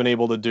what he's been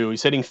able to do.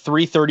 He's hitting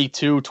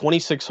 .332,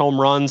 26 home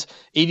runs,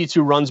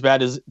 82 runs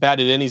batted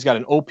in. He's got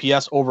an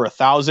OPS over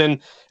 1,000.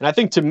 And I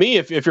think, to me,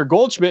 if you're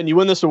Goldschmidt and you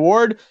win this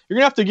award, you're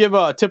going to have to give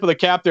a tip of the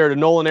cap there to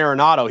Nolan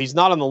Arenado. He's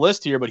not on the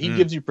list here, but he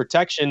gives you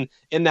protection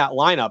in that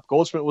lineup.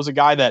 Goldschmidt was a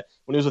guy that,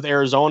 when he was with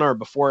Arizona or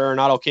before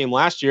Arenado came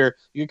last year,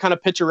 you could kind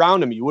of pitch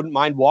around him. You wouldn't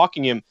mind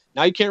walking him.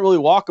 Now you can't really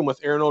walk him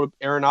with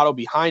Arenado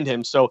behind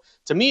him. So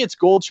to me, it's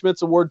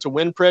Goldschmidt's award to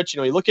win, Pritch.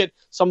 You look at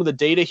some of the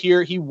data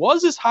here. He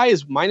was as high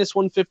as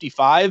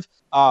 -155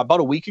 about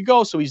a week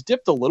ago, so he's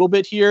dipped a little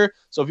bit here.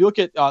 So if you look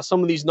at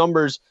some of these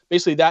numbers,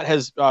 basically that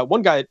has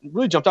one guy that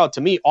really jumped out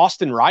to me,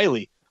 Austin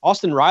Riley.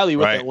 Austin Riley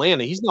with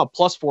Atlanta. He's now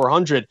plus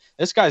 400.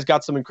 This guy's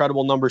got some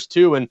incredible numbers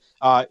too. And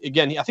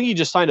again, I think he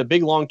just signed a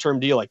big long-term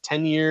deal, like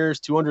 10 years,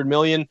 $200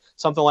 million,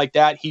 something like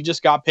that. He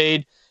just got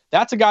paid.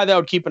 That's a guy that I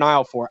would keep an eye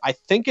out for. I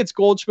think it's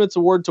Goldschmidt's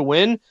award to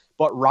win,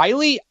 but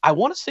Riley, I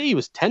want to say he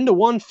was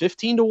 10-1,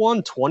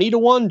 15-1,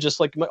 20-1, just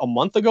like a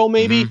month ago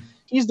maybe.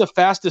 He's the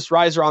fastest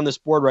riser on this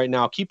board right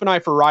now. Keep an eye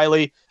for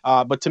Riley,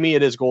 but to me,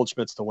 it is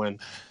Goldschmidt's to win.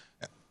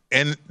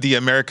 In the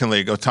American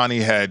League,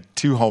 Ohtani had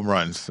 2 home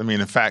runs. I mean,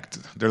 in fact,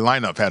 their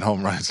lineup had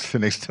home runs,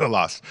 and they still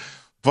lost.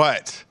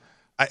 But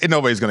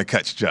nobody's going to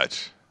catch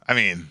Judge. I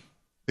mean,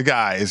 the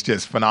guy is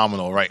just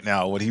phenomenal right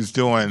now, what he's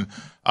doing.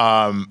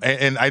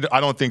 And I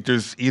don't think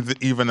there's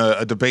even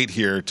a debate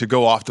here to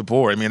go off the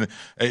board. I mean,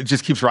 it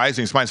just keeps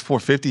rising. It's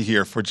 -450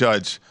 here for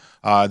Judge,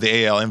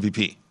 the AL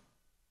MVP.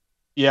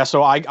 Yeah,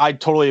 so I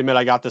totally admit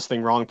I got this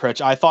thing wrong,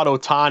 Pritch. I thought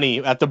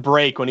Ohtani at the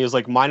break when he was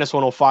like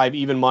 -105,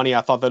 even money,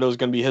 I thought that it was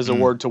going to be his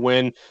award to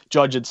win.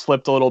 Judge had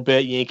slipped a little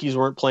bit. Yankees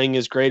weren't playing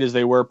as great as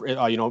they were,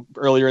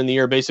 earlier in the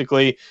year,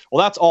 basically.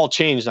 Well, that's all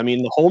changed. I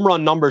mean, the home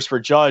run numbers for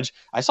Judge,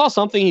 I saw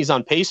something he's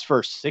on pace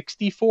for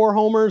 64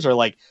 homers or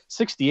like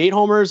 68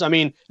 homers. I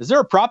mean, is there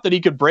a prop that he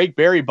could break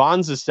Barry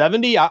Bonds'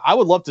 70? I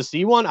would love to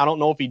see one. I don't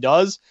know if he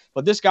does,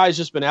 but this guy's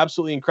just been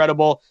absolutely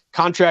incredible.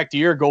 Contract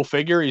year, go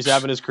figure. He's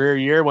having his career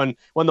year when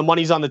the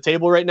money's on the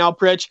table right now,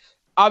 Pritch.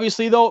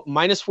 Obviously, though,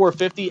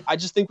 -450, I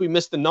just think we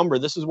missed the number.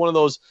 This is one of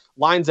those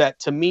lines that,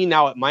 to me,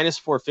 now at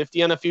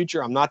 -450 on a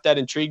future, I'm not that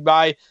intrigued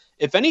by.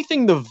 If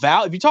anything,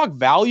 if you talk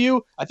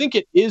value, I think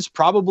it is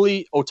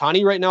probably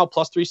Ohtani right now,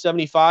 plus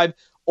 375,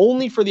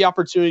 only for the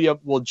opportunity of,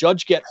 will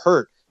Judge get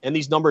hurt? And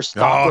these numbers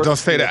stop. Oh, don't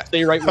say that.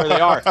 Stay right where they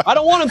are. I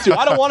don't want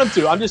him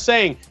to. I'm just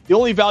saying the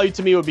only value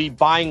to me would be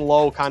buying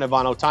low kind of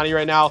on Ohtani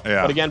right now.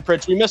 Yeah. But again,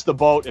 Pritch, we missed the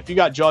boat. If you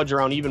got Judge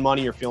around even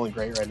money, you're feeling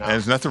great right now. And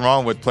there's nothing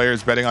wrong with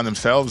players betting on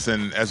themselves.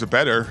 And as a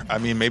bettor, I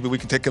mean, maybe we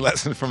can take a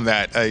lesson from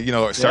that.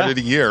 Start of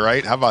the year,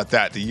 right? How about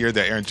that? The year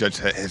that Aaron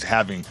Judge is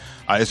having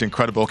is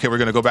incredible. Okay, we're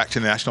going to go back to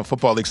the National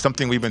Football League.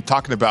 Something we've been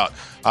talking about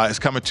is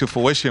coming to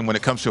fruition when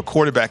it comes to a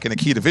quarterback in a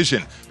key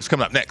division. It's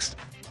coming up next.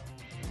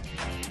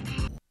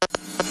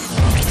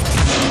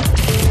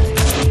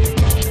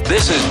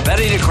 This is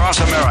Betting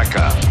Across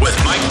America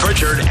with Mike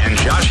Pritchard and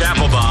Josh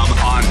Applebaum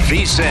on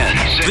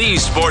VSiN, the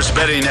Sports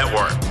Betting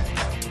Network.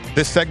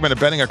 This segment of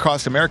Betting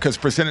Across America is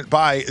presented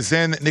by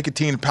Zen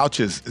Nicotine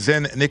Pouches.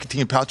 Zen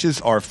Nicotine Pouches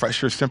are a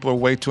fresher, simpler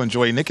way to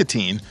enjoy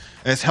nicotine,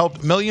 and it's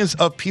helped millions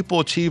of people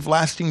achieve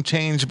lasting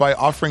change by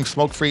offering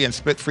smoke-free and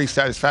spit-free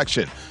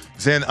satisfaction.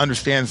 Zen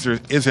understands there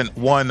isn't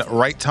one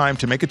right time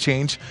to make a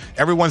change.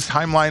 Everyone's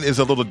timeline is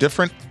a little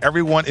different.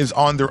 Everyone is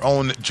on their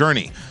own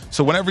journey.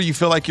 So whenever you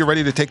feel like you're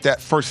ready to take that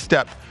first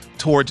step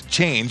towards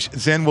change,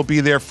 Zen will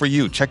be there for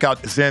you. Check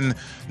out Zen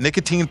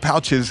Nicotine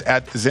Pouches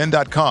at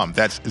zen.com.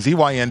 That's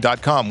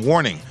ZYN.com.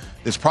 Warning,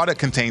 this product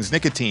contains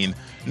nicotine.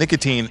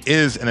 Nicotine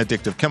is an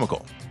addictive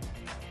chemical.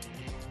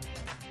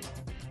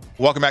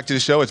 Welcome back to the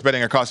show. It's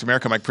Betting Across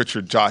America. Mike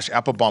Pritchard, Josh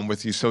Applebaum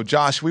with you. So,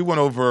 Josh, we went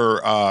over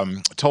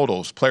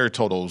player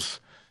totals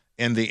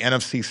in the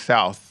NFC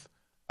South.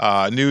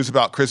 News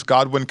about Chris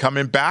Godwin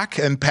coming back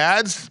in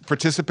pads,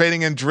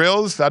 participating in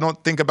drills. I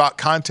don't think about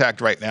contact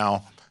right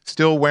now.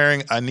 Still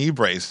wearing a knee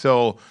brace.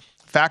 So,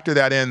 factor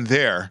that in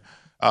there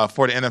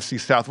for the NFC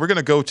South. We're going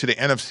to go to the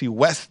NFC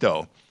West,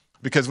 though,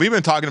 because we've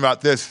been talking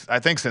about this, I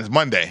think, since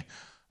Monday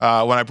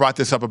when I brought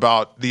this up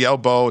about the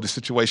elbow, the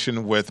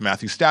situation with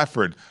Matthew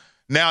Stafford.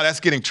 Now that's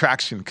getting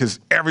traction because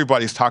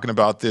everybody's talking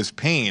about this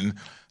pain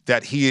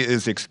that he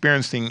is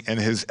experiencing in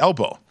his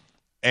elbow.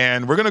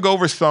 And we're going to go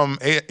over some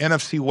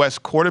NFC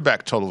West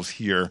quarterback totals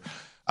here.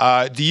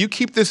 Do you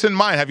keep this in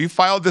mind? Have you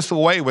filed this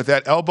away with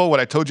that elbow,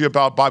 what I told you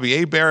about Bobby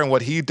Hebert and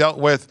what he dealt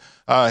with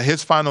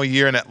his final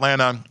year in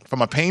Atlanta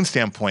from a pain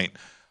standpoint?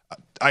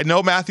 I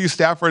know Matthew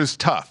Stafford is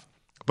tough,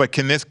 but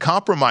can this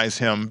compromise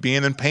him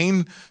being in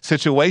pain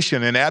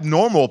situation, an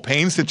abnormal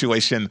pain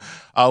situation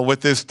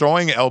with this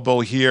throwing elbow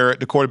here,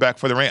 the quarterback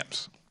for the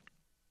Rams?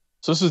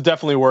 So this is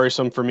definitely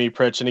worrisome for me,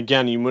 Pritch. And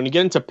again, when you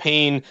get into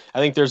pain, I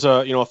think there's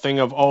a thing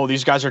of, oh,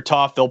 these guys are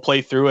tough, they'll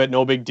play through it,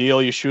 no big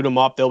deal. You shoot them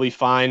up, they'll be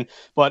fine.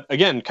 But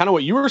again, kind of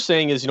what you were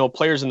saying is,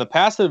 players in the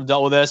past that have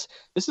dealt with this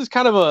is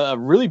kind of a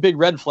really big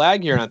red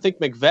flag here. And I think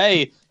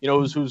McVay,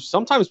 who's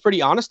sometimes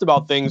pretty honest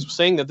about things,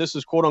 saying that this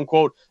is quote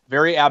unquote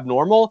very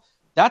abnormal.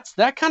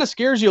 that kind of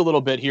scares you a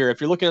little bit here.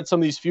 If you're looking at some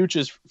of these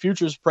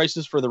futures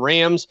prices for the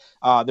Rams,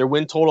 their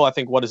win total, I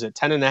think,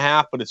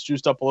 10.5, but it's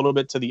juiced up a little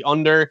bit to the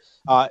under.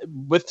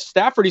 With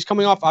Stafford, he's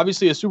coming off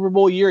obviously a Super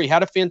Bowl year. He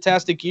had a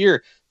fantastic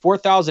year.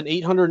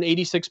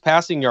 4,886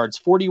 passing yards,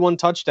 41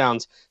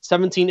 touchdowns,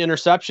 17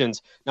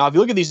 interceptions. Now, if you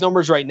look at these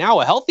numbers right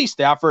now, a healthy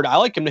Stafford, I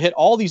like him to hit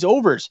all these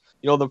overs.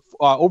 The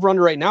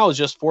over-under right now is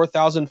just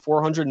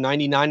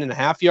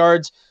 4,499.5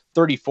 yards,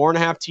 34.5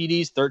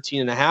 TDs,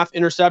 13.5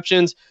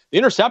 interceptions. The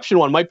interception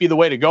one might be the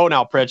way to go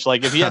now, Pritch.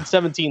 Like if he had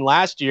 17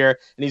 last year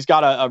and he's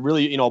got a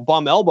really,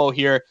 bum elbow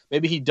here,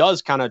 maybe he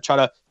does kind of try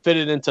to fit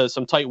it into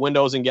some tight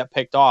windows and get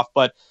picked off.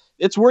 But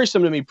it's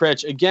worrisome to me,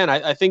 Pritch. Again,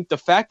 I think the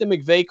fact that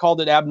McVay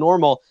called it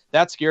abnormal,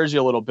 that scares you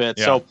a little bit.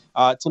 Yeah.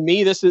 So to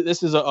me, this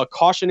is a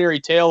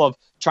cautionary tale of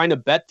trying to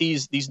bet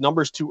these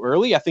numbers too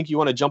early. I think you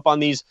want to jump on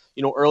these,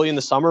 early in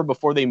the summer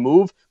before they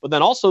move. But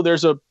then also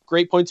there's a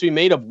great point to be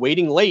made of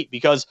waiting late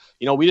because,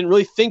 we didn't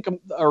really think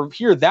or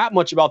hear that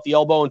much about the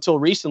elbow until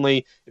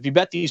recently. If you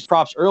bet these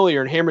props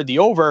earlier and hammered the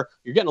over,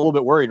 you're getting a little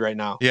bit worried right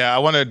now. Yeah, I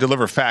want to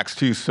deliver facts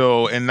too.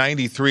 So in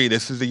 93,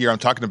 this is the year I'm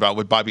talking about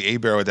with Bobby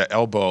Hebert with that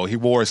elbow. He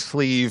wore a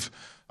sleeve.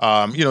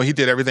 He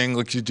did everything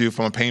like you do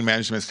from a pain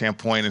management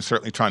standpoint and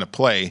certainly trying to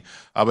play.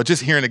 But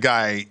just hearing the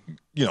guy,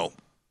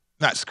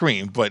 not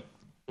scream, but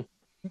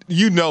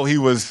he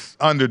was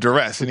under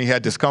duress and he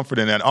had discomfort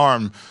in that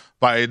arm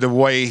by the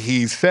way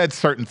he said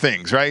certain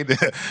things, right?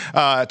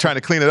 Trying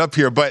to clean it up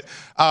here. But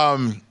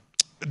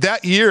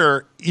that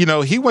year,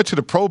 he went to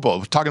the Pro Bowl.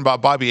 We're talking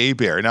about Bobby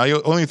Hebert. Now, he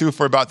only threw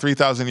for about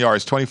 3,000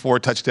 yards, 24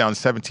 touchdowns,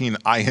 17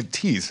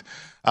 INTs.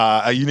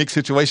 A unique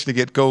situation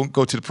to go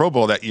to the Pro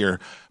Bowl that year.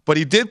 But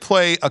he did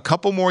play a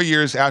couple more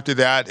years after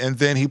that, and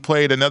then he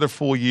played another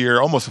full year,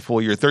 almost a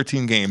full year,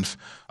 13 games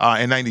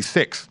in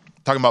 96.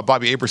 Talking about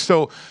Bobby Hebert.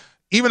 So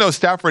even though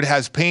Stafford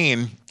has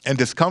pain and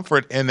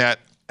discomfort in that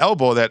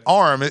elbow, that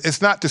arm,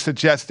 it's not to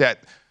suggest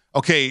that,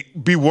 okay,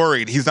 be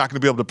worried. He's not going to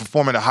be able to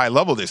perform at a high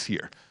level this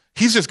year.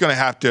 He's just going to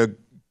have to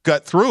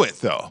gut through it,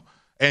 though.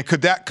 And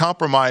could that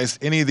compromise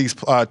any of these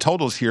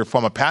totals here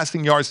from a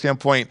passing yard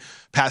standpoint,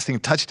 passing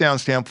touchdown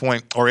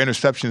standpoint, or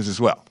interceptions as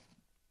well?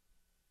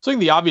 So I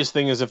think the obvious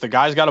thing is if the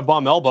guy's got a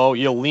bum elbow,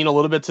 you'll lean a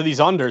little bit to these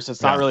unders.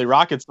 It's not really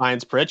rocket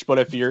science, Pritch, but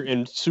if you're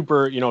in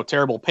super,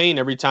 terrible pain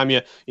every time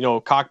you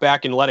cock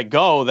back and let it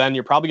go, then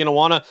you're probably going to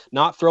want to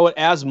not throw it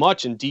as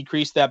much and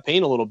decrease that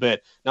pain a little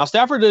bit. Now,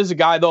 Stafford is a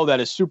guy, though,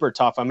 that is super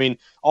tough. I mean,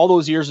 all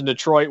those years in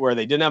Detroit where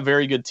they didn't have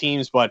very good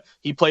teams, but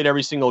he played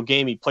every single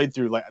game. He played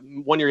through, like,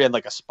 one year he had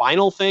like a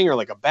spinal thing or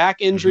like a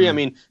back injury. I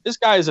mean, this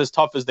guy is as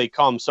tough as they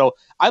come. So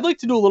I'd like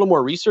to do a little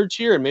more research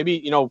here and maybe,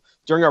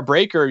 during our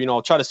break or,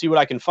 I'll try to see what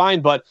I can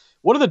find. But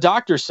what are the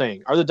doctors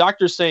saying? Are the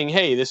doctors saying,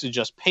 hey, this is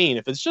just pain?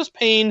 If it's just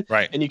pain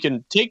and you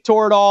can take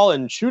Toradol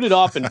and shoot it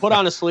up and put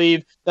on a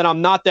sleeve, then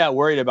I'm not that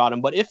worried about him.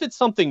 But if it's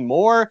something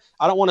more,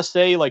 I don't want to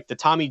say like the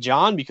Tommy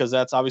John because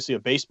that's obviously a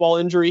baseball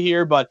injury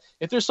here. But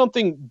if there's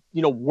something,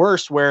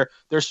 worse where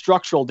there's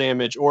structural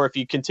damage or if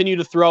you continue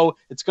to throw,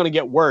 it's going to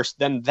get worse,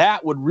 then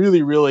that would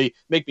really, really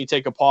make me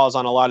take a pause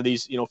on a lot of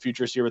these,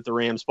 futures here with the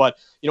Rams. But,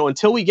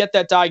 until we get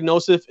that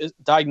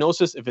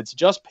diagnosis, if it's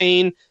just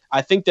pain,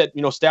 I think that,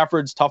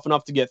 Stafford's tough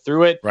enough to get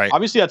through it. Right.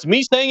 Obviously, that's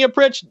me saying it,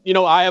 Pritch.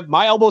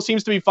 My elbow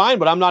seems to be fine,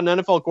 but I'm not an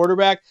NFL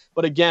quarterback.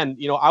 But again,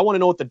 I want to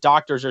know what the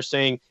doctors are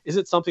saying. Is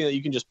it something that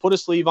you can just put a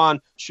sleeve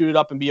on, shoot it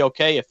up, and be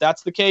okay? If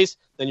that's the case,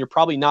 then you're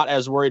probably not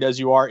as worried as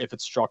you are if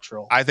it's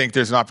structural. I think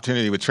there's an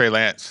opportunity with Trey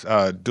Lance,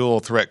 dual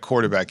threat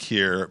quarterback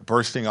here,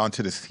 bursting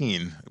onto the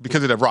scene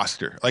because of the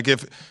roster. Like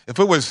if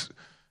it was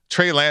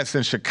Trey Lance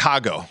in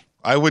Chicago,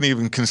 I wouldn't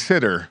even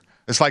consider.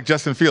 It's like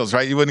Justin Fields,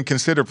 right? You wouldn't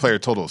consider player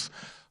totals.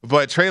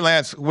 But Trey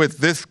Lance, with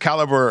this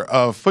caliber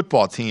of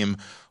football team,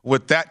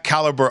 with that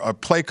caliber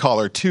of play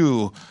caller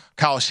too,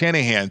 Kyle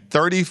Shanahan,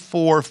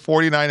 34,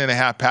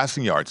 49.5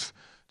 passing yards.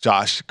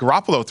 Josh,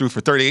 Garoppolo threw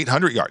for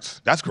 3,800 yards.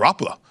 That's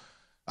Garoppolo.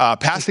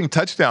 Passing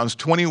touchdowns,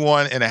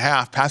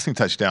 21.5 passing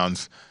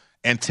touchdowns,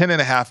 and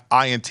 10.5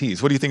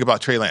 INTs. What do you think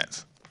about Trey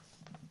Lance?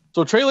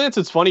 So Trey Lance,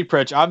 it's funny,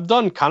 Pritch. I've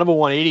done kind of a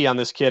 180 on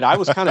this kid. I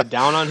was kind of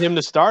down on him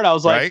to start. I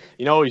was like,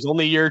 he's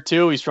only year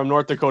 2. He's from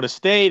North Dakota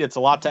State. It's a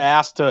lot to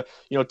ask to,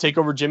 take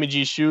over Jimmy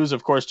G's shoes.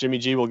 Of course, Jimmy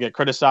G will get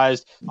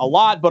criticized a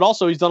lot, but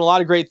also he's done a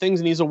lot of great things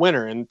and he's a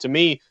winner. And to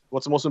me,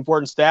 what's the most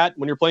important stat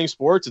when you're playing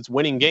sports? It's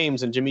winning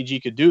games, and Jimmy G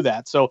could do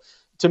that. So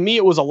to me,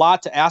 it was a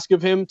lot to ask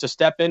of him to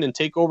step in and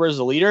take over as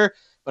a leader.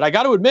 But I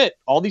got to admit,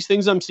 all these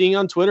things I'm seeing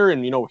on Twitter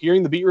and,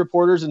 hearing the beat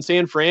reporters in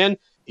San Fran,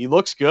 he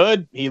looks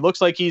good. He looks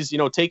like he's,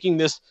 taking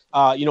this,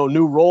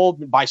 new role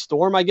by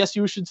storm, I guess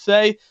you should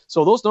say.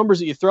 So those numbers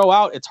that you throw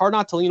out, it's hard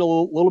not to lean a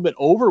little bit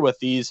over with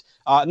these.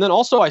 And then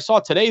also I saw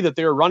today that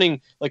they were running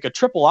like a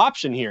triple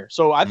option here.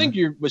 So I think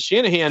with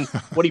Shanahan,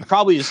 what he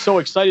probably is so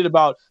excited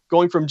about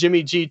going from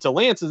Jimmy G to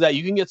Lance is that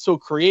you can get so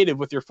creative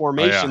with your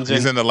formations.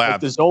 He's in the lab.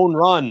 Like the zone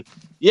run.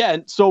 Yeah,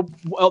 and so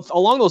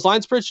along those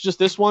lines, Pritch, just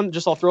this one,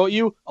 I'll throw at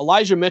you.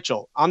 Elijah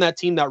Mitchell on that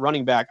team, that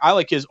running back. I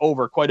like his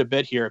over quite a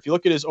bit here. If you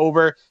look at his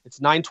over,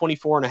 it's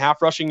 924.5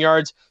 rushing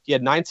yards. He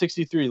had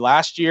 963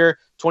 last year.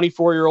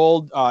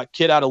 24-year-old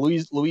kid out of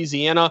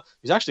Louisiana.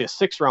 He's actually a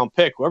 6th-round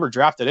pick. Whoever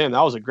drafted him,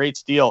 that was a great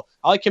steal.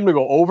 I like him to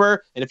go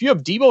over. And if you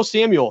have Deebo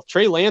Samuel,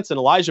 Trey Lance, and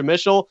Elijah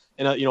Mitchell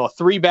in a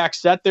 3-back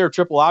set there,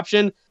 triple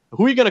option,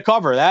 who are you going to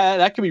cover?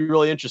 That could be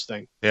really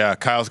interesting. Yeah,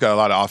 Kyle's got a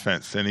lot of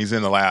offense, and he's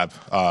in the lab.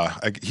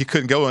 He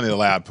couldn't go into the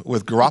lab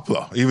with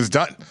Garoppolo. He was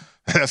done.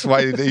 That's why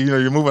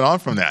you're moving on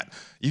from that.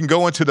 You can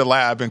go into the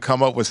lab and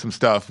come up with some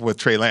stuff with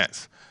Trey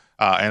Lance.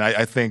 And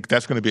I think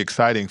that's going to be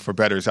exciting for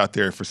bettors out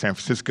there for San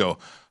Francisco.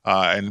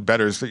 And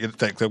bettors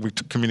think that we're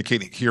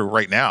communicating here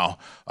right now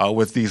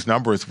with these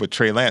numbers with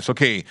Trey Lance.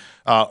 Okay,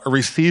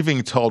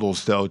 receiving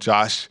totals, though,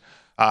 Josh.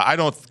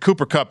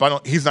 Cooper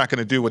Kupp, he's not going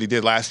to do what he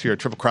did last year,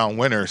 Triple Crown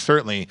winner,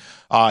 certainly.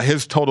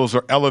 His totals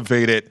are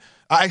elevated.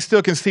 I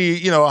still can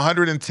see,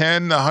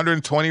 110,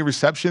 120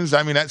 receptions.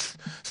 I mean, that's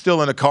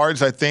still in the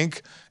cards, I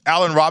think.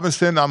 Allen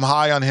Robinson, I'm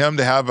high on him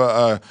to have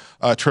a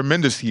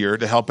tremendous year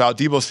to help out.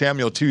 Deebo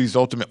Samuel, too, he's the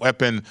ultimate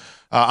weapon.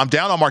 I'm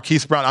down on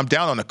Marquise Brown. I'm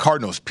down on the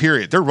Cardinals,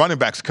 period. Their running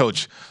backs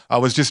coach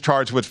was just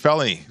charged with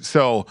felony.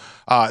 So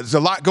there's a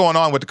lot going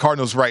on with the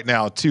Cardinals right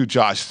now, too,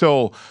 Josh.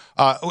 So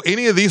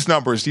any of these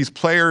numbers, these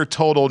player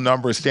total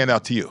numbers, stand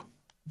out to you?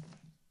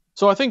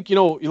 So I think, you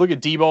look at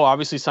Deebo,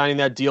 obviously signing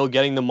that deal,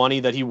 getting the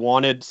money that he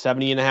wanted,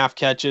 70.5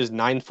 catches,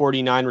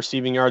 949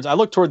 receiving yards. I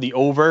look toward the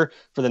over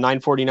for the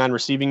 949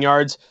 receiving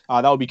yards.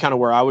 That would be kind of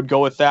where I would go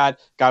with that.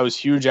 Guy was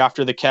huge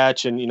after the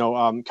catch and,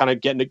 kind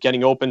of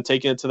getting open,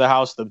 taking it to the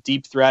house, the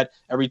deep threat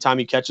every time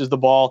he catches the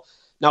ball.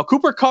 Now,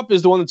 Cooper Kupp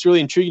is the one that's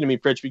really intriguing to me,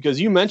 Pritch,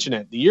 because you mentioned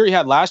it. The year he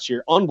had last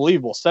year,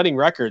 unbelievable, setting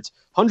records,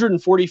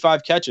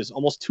 145 catches,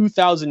 almost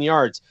 2,000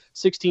 yards,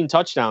 16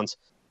 touchdowns.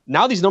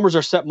 Now these numbers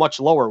are set much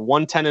lower,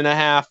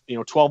 110.5,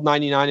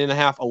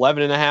 1299.5,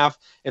 11.5.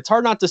 It's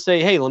hard not to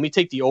say, hey, let me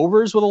take the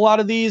overs with a lot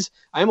of these.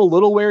 I am a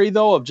little wary,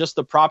 though, of just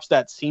the props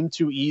that seem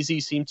too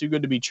easy, seem too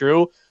good to be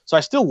true. So I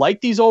still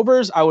like these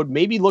overs. I would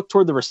maybe look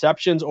toward the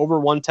receptions over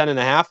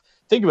 110.5.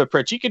 Think of it,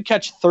 Pritch. He could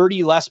catch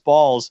 30 less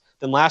balls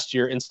than last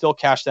year and still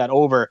cash that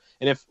over.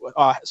 And if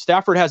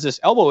Stafford has this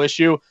elbow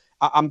issue,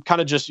 I'm kind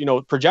of just,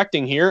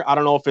 projecting here. I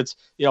don't know if it's,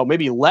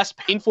 maybe less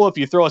painful if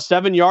you throw a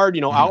 7-yard,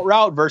 out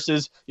route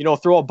versus,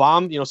 throw a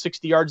bomb,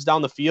 60 yards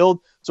down the field.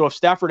 So if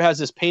Stafford has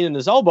this pain in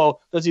his elbow,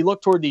 does he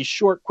look toward these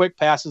short, quick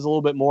passes a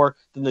little bit more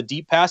than the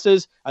deep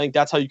passes? I think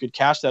that's how you could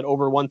cash that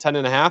over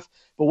 110.5.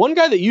 But one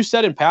guy that you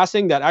said in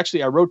passing that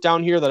actually I wrote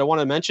down here that I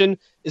want to mention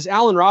is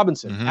Allen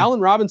Robinson. Mm-hmm.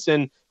 Allen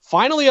Robinson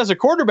finally has a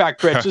quarterback,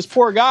 Pritch. This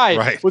poor guy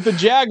right. With the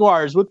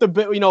Jaguars, with the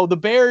the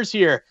Bears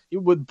here,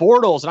 with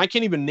Bortles, and I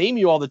can't even name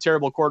you all the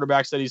terrible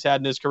quarterbacks that he's had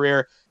in his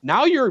career.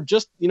 Now you're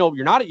just, you don't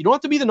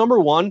have to be the number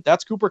one.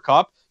 That's Cooper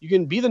Kupp. You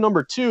can be the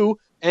number 2,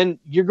 and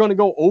you're going to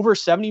go over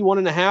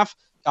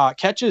 71.5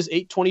 catches,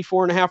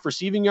 824.5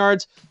 receiving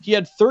yards. He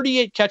had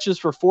 38 catches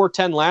for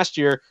 410 last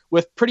year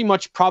with pretty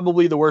much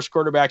probably the worst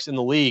quarterbacks in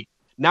the league.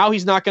 Now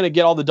he's not going to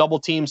get all the double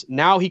teams.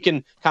 Now he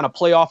can kind of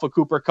play off of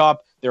Cooper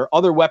Kupp. There are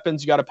other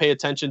weapons you got to pay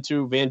attention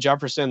to. Van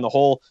Jefferson, the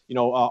whole,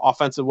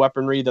 offensive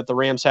weaponry that the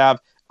Rams have.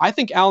 I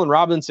think Allen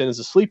Robinson is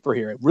a sleeper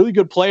here. A really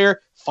good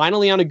player,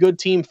 finally on a good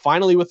team,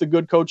 finally with a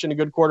good coach and a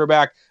good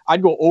quarterback.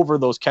 I'd go over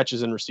those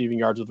catches and receiving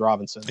yards with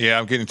Robinson. Yeah,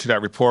 I'm getting to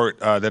that report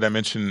that I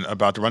mentioned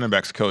about the running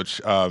backs coach,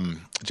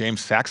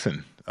 James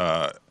Saxon.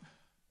 The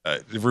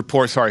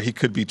reports are he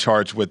could be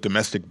charged with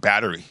domestic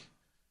battery.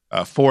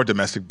 For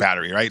domestic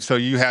battery, right? So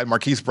you had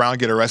Marquise Brown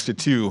get arrested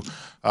too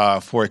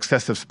for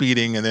excessive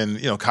speeding, and then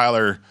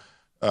Kyler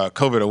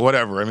COVID or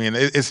whatever. I mean,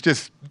 it's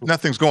just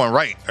nothing's going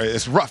right.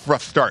 It's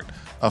rough start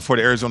for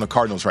the Arizona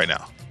Cardinals right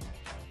now.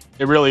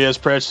 It really is,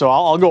 Pritch. So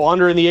I'll go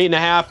under in the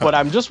 8.5, but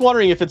I'm just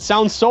wondering if it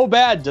sounds so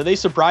bad, do they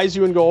surprise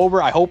you and go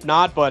over? I hope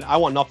not, but I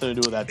want nothing to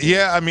do with that.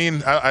 Yeah, I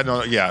mean, I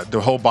don't. Yeah, the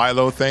whole buy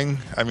low thing.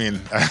 I mean,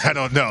 I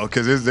don't know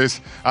because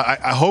there's.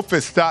 I hope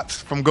it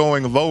stops from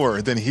going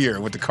lower than here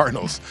with the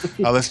Cardinals.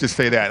 Let's just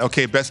say that.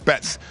 Okay, best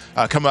bets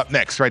come up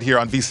next right here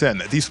on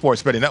VSiN, the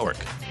Sports Betting Network.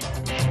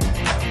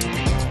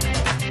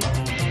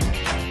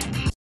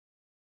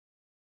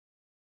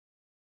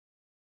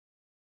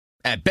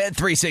 At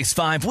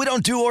Bet365, we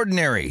don't do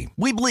ordinary.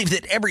 We believe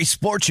that every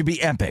sport should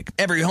be epic.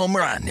 Every home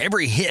run,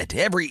 every hit,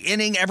 every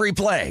inning, every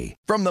play.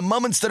 From the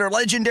moments that are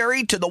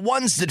legendary to the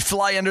ones that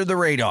fly under the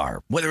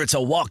radar. Whether it's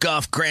a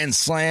walk-off grand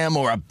slam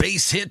or a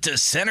base hit to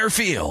center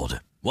field.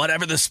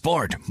 Whatever the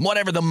sport,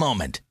 whatever the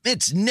moment.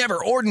 It's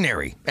never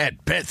ordinary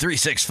at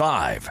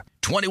Bet365.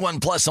 21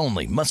 plus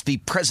only. Must be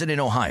present in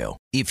Ohio.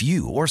 If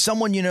you or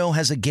someone you know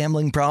has a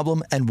gambling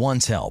problem and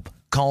wants help,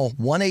 call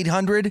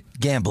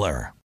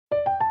 1-800-GAMBLER.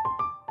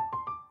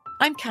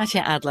 I'm Katya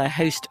Adler,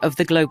 host of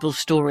The Global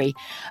Story.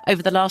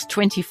 Over the last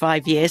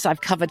 25 years, I've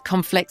covered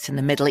conflicts in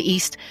the Middle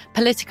East,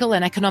 political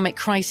and economic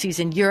crises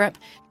in Europe,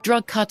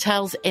 drug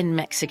cartels in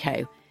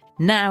Mexico.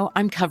 Now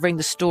I'm covering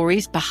the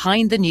stories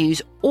behind the news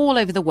all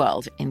over the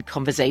world in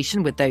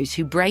conversation with those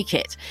who break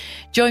it.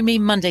 Join me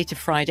Monday to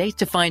Friday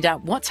to find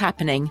out what's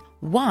happening,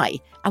 why,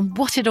 and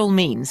what it all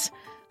means.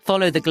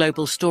 Follow The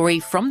Global Story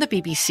from the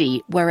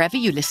BBC wherever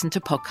you listen to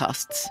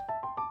podcasts.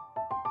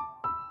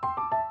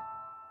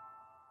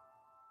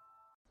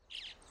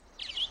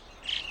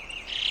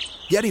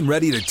 Getting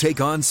ready to take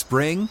on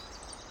spring?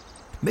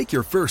 Make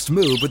your first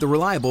move with the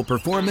reliable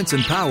performance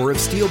and power of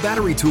Steel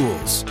battery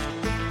tools.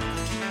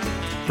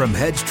 From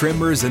hedge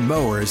trimmers and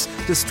mowers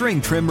to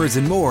string trimmers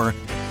and more,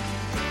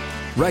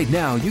 right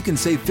now you can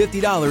save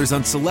 $50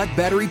 on select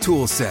battery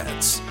tool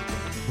sets.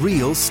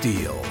 Real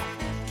Steel.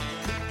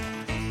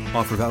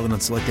 Offer valid on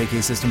select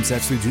AK system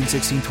sets through June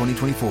 16,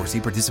 2024.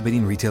 See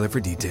participating retailer for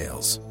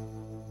details.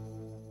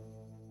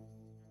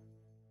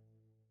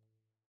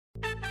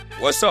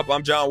 What's up?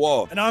 I'm John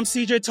Wall. And I'm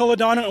CJ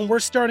Toledano, and we're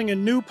starting a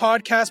new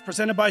podcast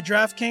presented by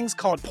DraftKings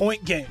called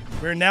Point Game.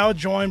 We're now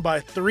joined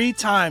by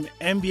three-time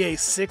NBA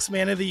Sixth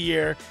Man of the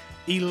Year,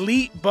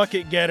 elite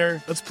bucket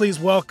getter. Let's please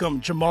welcome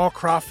Jamal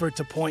Crawford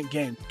to Point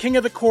Game. King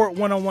of the Court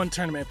one-on-one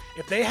tournament.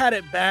 If they had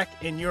it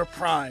back in your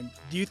prime,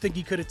 do you think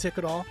you could have took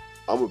it all?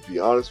 I'm going to be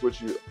honest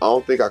with you. I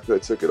don't think I could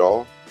have took it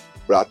all,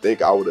 but I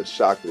think I would have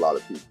shocked a lot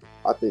of people.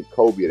 I think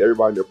Kobe and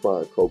everybody in their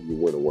prime, Kobe would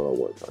win a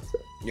one-on-one contest.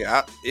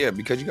 Yeah,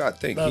 because you got to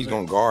think he's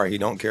going to guard. He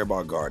don't care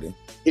about guarding.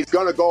 He's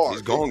going to guard.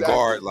 He's going to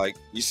guard. Like,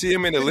 you see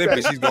him in the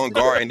Olympics, he's going to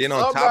guard. And then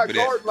on top of that. I'm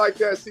not guarding like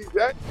that,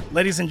 CJ.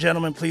 Ladies and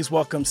gentlemen, please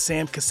welcome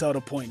Sam Cassell to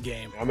Point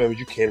Game. I remember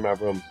you came to my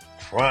room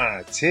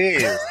crying,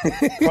 tears,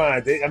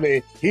 crying. I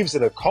mean, he was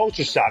in a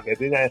culture shock. And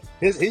then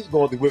he's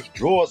going through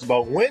withdrawals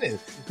about winning.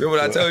 Remember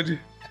what I told you?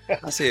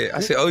 I said,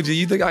 OG,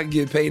 you think I can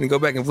get paid and go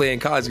back and play in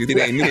college because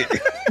it ain't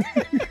it?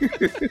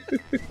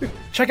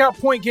 Check out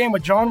Point Game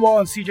with John Wall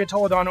and CJ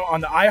Toledano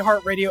on the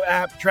iHeartRadio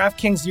app,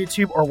 DraftKings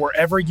YouTube, or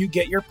wherever you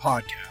get your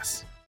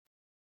podcasts.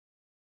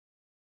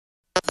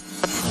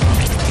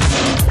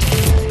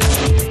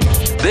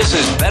 This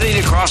is Betting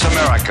Across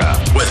America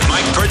with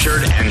Mike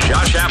Pritchard and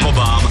Josh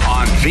Applebaum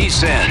on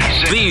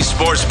VSiN, the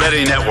Sports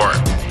Betting Network.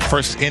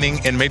 First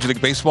inning in Major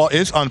League Baseball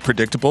is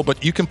unpredictable,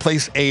 but you can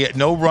place a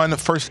no-run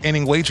first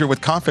inning wager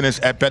with confidence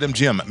at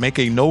BetMGM. Make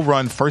a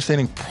no-run first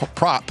inning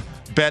prop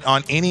bet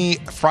on any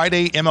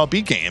Friday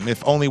MLB game.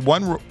 If only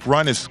one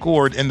run is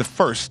scored in the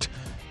first,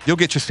 you'll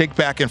get your stake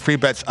back and free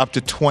bets up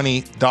to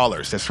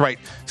 $20. That's right.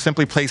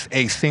 Simply place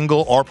a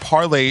single or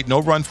parlay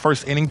no-run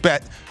first inning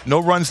bet. No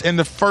runs in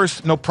the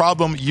first, no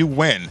problem, you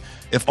win.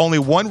 If only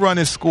one run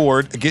is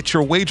scored, get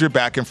your wager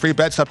back and free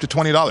bets up to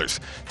 $20.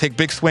 Take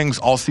big swings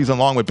all season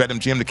long with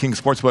BetMGM, the king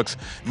of sportsbooks.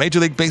 Major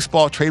League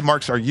Baseball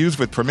trademarks are used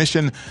with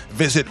permission.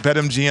 Visit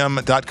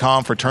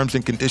BetMGM.com for terms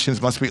and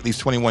conditions. Must be at least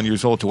 21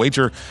 years old to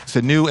wager. It's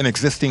a new and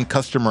existing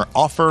customer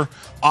offer.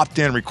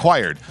 Opt-in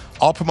required.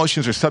 All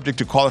promotions are subject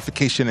to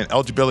qualification and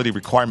eligibility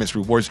requirements.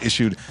 Rewards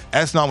issued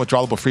as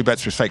non-withdrawable free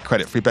bets for site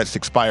credit. Free bets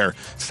expire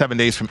 7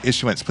 days from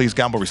issuance. Please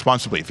gamble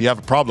responsibly. If you have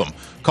a problem,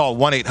 call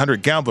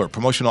 1-800-GAMBLER.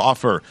 Promotional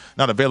offer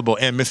not available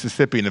in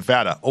Mississippi,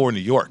 Nevada, or New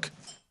York.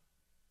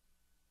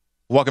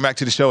 Welcome back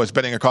to the show. It's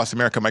Betting Across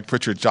America. Mike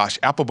Pritchard, Josh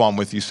Applebaum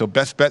with you. So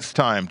best bets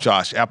time,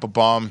 Josh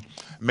Applebaum,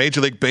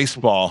 Major League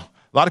Baseball.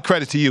 A lot of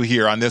credit to you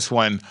here on this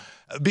one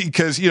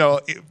because, you know,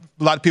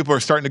 a lot of people are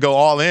starting to go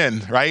all in,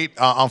 right,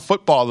 on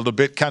football a little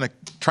bit, kind of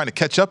trying to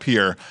catch up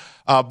here.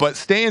 But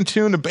staying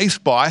tuned to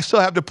baseball. I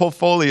still have the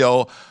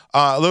portfolio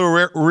a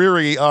little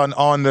weary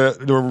on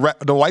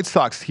the White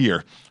Sox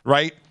here,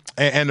 right,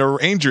 and the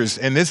Rangers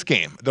in this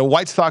game. The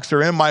White Sox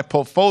are in my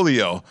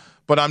portfolio,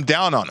 but I'm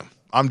down on them.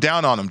 I'm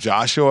down on them,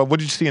 Josh. So what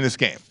did you see in this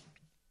game?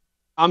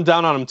 I'm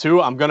down on him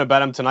too. I'm going to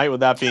bet him tonight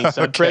with that being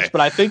said, Okay. Rich.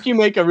 But I think you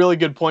make a really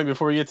good point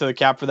before we get to the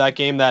cap for that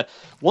game that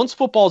once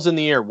football's in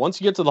the air, once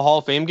you get to the Hall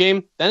of Fame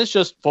game, then it's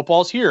just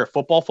football's here.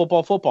 Football,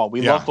 football, football.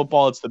 We love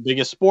football. It's the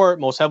biggest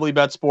sport, most heavily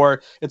bet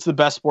sport. It's the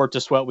best sport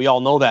to sweat. We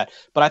all know that.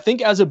 But I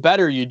think as a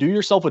bettor, you do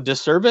yourself a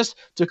disservice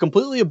to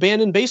completely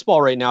abandon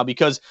baseball right now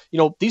because, you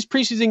know, these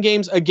preseason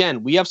games,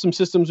 again, we have some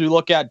systems we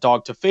look at,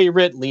 dog to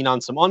favorite, lean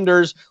on some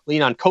unders,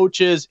 lean on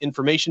coaches,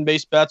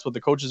 information-based bets, what the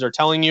coaches are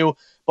telling you.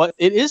 But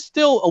it is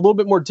still a little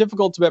bit more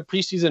difficult to bet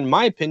preseason, in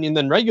my opinion,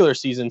 than regular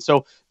season.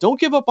 So don't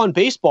give up on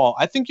baseball.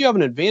 I think you have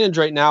an advantage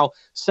right now,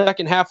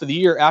 second half of the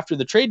year after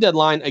the trade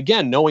deadline,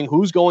 again, knowing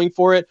who's going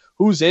for it,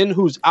 who's in,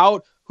 who's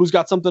out, who's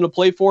got something to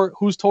play for,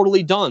 who's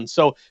totally done.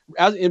 So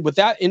with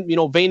that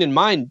vein in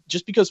mind,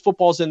 just because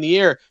football's in the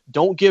air,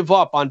 don't give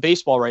up on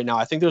baseball right now.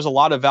 I think there's a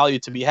lot of value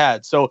to be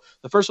had. So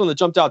the first one that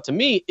jumped out to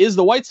me is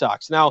the White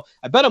Sox. Now,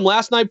 I bet them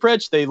last night,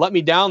 Pritch. They let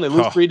me down. They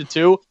lose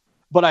 3-2.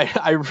 But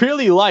I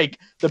really like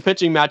the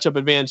pitching matchup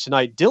advantage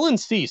tonight. Dylan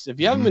Cease, if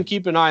you haven't been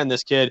keeping an eye on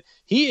this kid,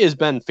 he has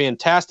been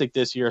fantastic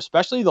this year,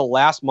 especially the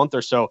last month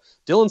or so.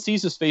 Dylan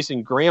Cease is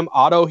facing Graham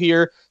Otto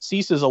here.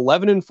 Cease is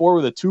 11-4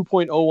 with a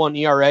 2.01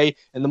 ERA.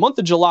 In the month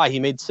of July, he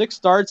made 6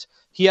 starts.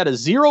 he had a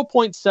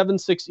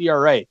 0.76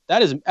 ERA.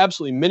 That is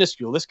absolutely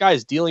minuscule. This guy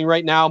is dealing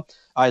right now.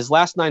 His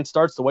last 9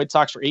 starts, the White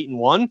Sox are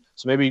 8-1.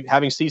 So maybe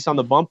having Cease on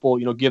the bump will,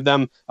 give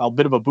them a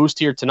bit of a boost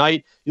here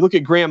tonight. You look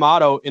at Graham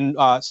Otto in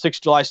 6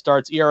 July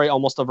starts, ERA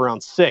almost of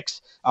around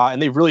 6.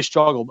 And they've really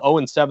struggled.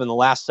 0-7 the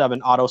last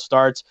 7 Otto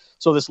starts.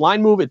 So this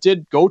line move, it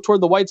did go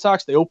toward the White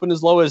Sox. They opened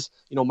as low as,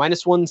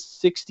 minus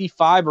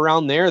 165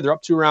 around there. They're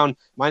up to around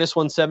minus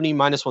 170,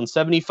 minus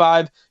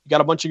 175. You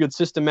got a bunch of good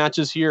system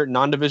matches here.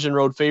 Non-division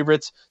road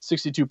favorites,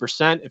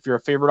 62%. If you're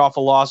a favorite off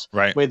a loss,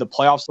 right. Made the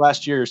playoffs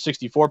last year, you're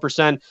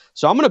 64%.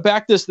 So I'm going to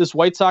back this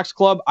White Sox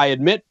club. I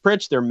admit,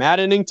 Pritch, they're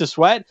maddening to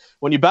sweat.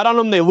 When you bet on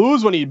them, they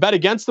lose. When you bet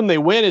against them, they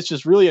win. It's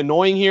just really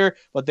annoying here.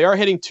 But they are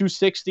hitting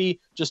 260,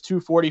 just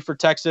 240 for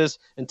Texas.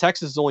 And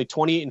Texas is only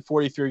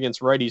 28-43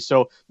 against righties.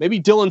 So maybe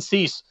Dylan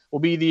Cease will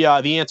be the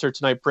answer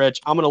tonight, Pritch.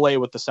 I'm going to lay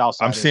it with the South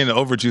Side. I'm seeing the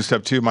overjuice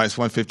up too, minus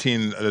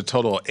 115, the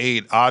total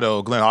 8.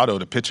 Glenn Otto,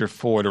 the pitcher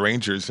for the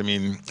Rangers. I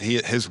mean,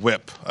 his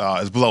whip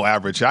is below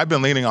average. I've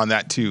been leaning on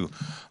that too,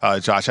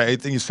 Josh. I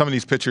think some of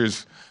these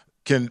pitchers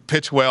can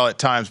pitch well at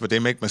times, but they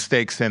make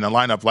mistakes, and a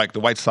lineup like the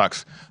White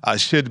Sox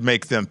should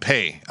make them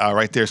pay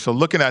right there. So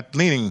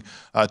leaning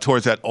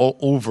towards that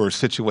over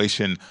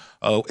situation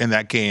in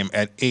that game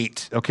at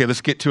 8. Okay,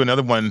 let's get to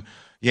another one.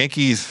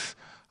 Yankees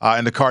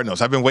and the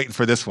Cardinals. I've been waiting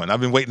for this one.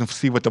 I've been waiting to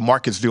see what the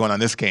market's doing on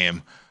this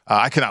game.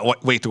 I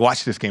cannot wait to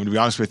watch this game, to be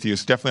honest with you.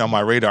 It's definitely on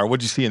my radar. What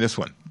did you see in this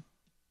one?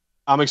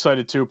 I'm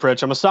excited too,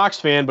 Pritch. I'm a Sox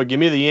fan, but give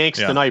me the Yanks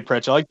tonight,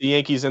 Pritch. I like the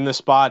Yankees in this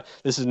spot.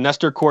 This is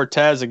Nestor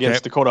Cortez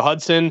against Dakota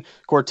Hudson.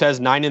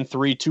 Cortez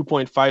 9-3,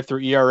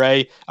 2.53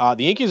 ERA.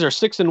 The Yankees are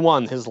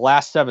 6-1 his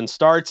last 7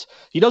 starts.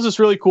 He does this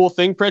really cool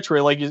thing, Pritch,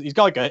 where he's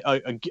got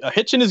a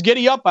hitch in his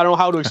giddy up. I don't know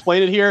how to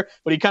explain it here,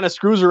 but he kind of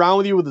screws around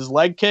with you with his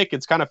leg kick.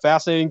 It's kind of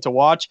fascinating to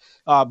watch.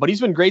 But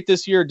he's been great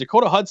this year.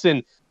 Dakota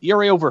Hudson,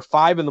 ERA over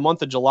 5 in the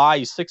month of July.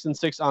 He's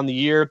 6-6 on the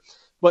year.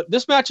 But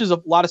this matches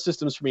a lot of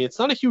systems for me. It's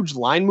not a huge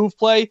line move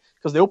play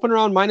because they open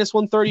around minus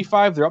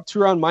 135. They're up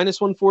to around minus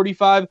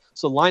 145.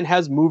 So the line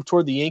has moved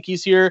toward the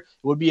Yankees here. It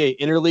would be a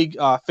interleague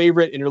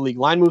favorite, interleague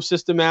line move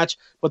system match.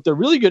 But the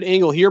really good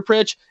angle here,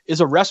 Pritch, is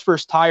a rest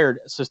versus tired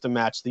system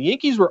match. The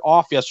Yankees were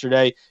off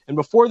yesterday, and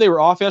before they were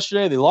off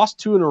yesterday, they lost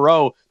 2 in a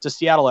row to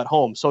Seattle at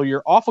home. So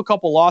you're off a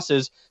couple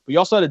losses, but you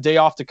also had a day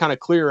off to kind of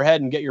clear your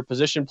head and get your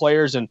position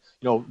players and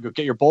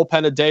get your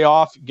bullpen a day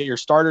off, get your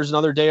starters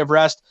another day of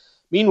rest.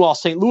 Meanwhile,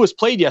 St. Louis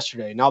played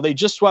yesterday. Now, they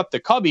just swept the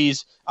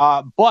Cubbies,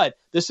 but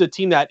this is a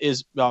team that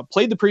is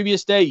played the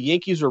previous day.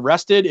 Yankees were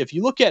rested. If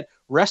you look at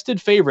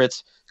rested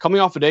favorites coming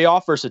off a day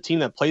off versus a team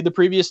that played the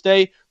previous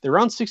day, they're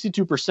around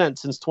 62%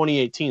 since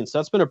 2018. So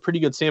that's been a pretty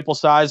good sample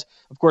size.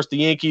 Of course, the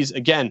Yankees,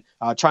 again,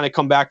 trying to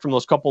come back from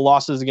those couple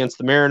losses against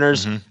the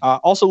Mariners.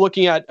 Also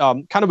looking at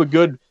kind of a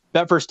good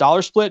bet first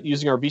dollar split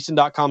using our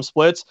VSiN.com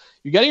splits.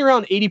 You're getting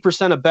around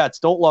 80% of bets.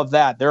 Don't love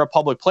that. They're a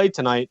public play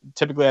tonight.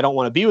 Typically, I don't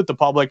want to be with the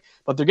public,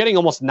 but they're getting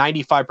almost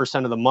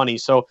 95% of the money.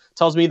 So it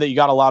tells me that you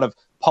got a lot of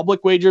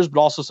public wagers, but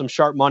also some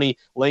sharp money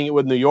laying it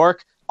with New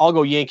York. I'll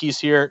go Yankees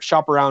here,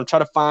 shop around, try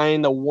to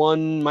find a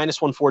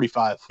minus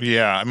 145.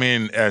 Yeah, I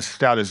mean, as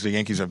stout as the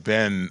Yankees have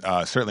been,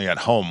 certainly at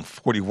home,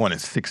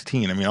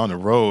 41-16. I mean, on the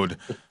road,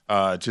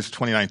 just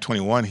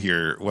 29-21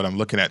 here, what I'm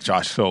looking at,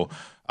 Josh. So,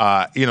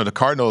 the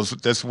Cardinals,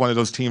 that's one of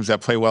those teams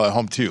that play well at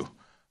home too.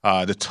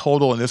 The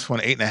total in this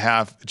one,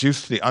 8.5,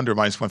 juice to the under,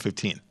 minus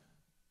 115.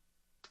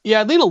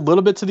 Yeah, I'd lean a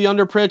little bit to the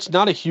under, Pritch.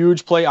 Not a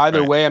huge play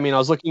either way. I mean, I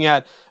was looking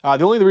at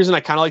the only reason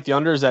I kind of like the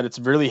under is that it's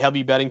really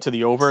heavy betting to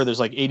the over. There's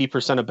like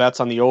 80% of bets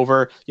on the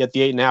over, yet the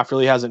 8.5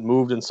 really hasn't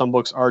moved, and some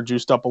books are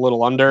juiced up a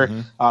little under.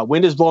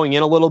 Wind is blowing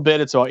in a little bit.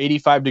 It's about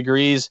 85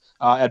 degrees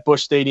at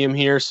Busch Stadium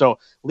here. So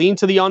lean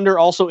to the under.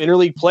 Also,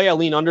 interleague play, I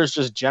lean unders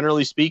just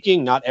generally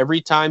speaking, not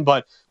every time,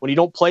 but when you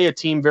don't play a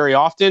team very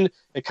often,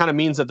 it kind of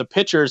means that the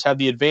pitchers have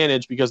the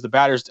advantage because the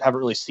batters haven't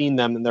really seen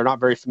them and they're not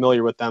very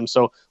familiar with them.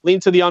 So lean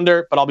to the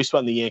under, but I'll be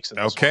sweating the Yanks.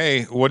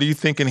 Okay, what are you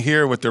thinking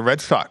here with the Red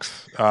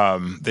Sox?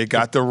 They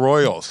got the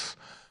Royals,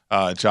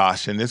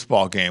 Josh, in this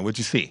ball game. What'd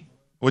you see?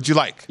 What'd you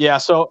like? Yeah,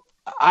 so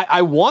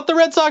I want the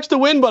Red Sox to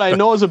win, but I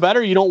know as a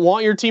bettor, you don't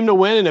want your team to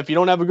win. And if you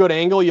don't have a good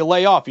angle, you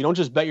lay off. You don't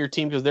just bet your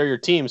team because they're your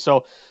team.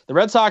 So the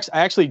Red Sox, I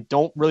actually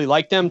don't really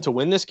like them to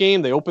win this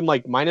game. They opened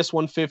like minus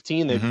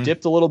 115. They've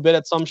dipped a little bit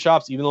at some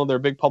shops, even though they're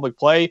a big public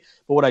play.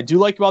 But what I do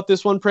like about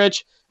this one,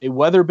 Pritch, a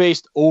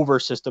weather-based over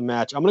system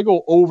match. I'm going to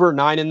go over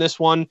 9 in this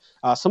one.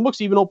 Some books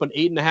even open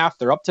 8.5.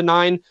 They're up to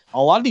 9.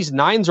 A lot of these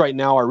 9s right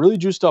now are really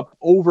juiced up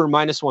over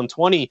minus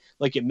 120.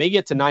 Like it may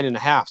get to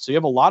 9.5. So you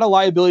have a lot of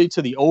liability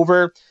to the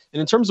over. And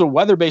in terms of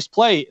weather-based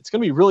play, it's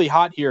going to be really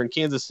hot here in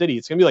Kansas City.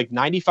 It's going to be like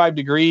 95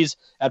 degrees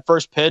at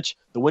first pitch.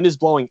 The wind is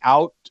blowing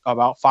out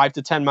about 5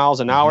 to 10 miles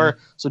an hour.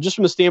 So just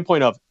from the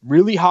standpoint of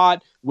really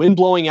hot, wind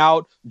blowing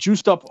out,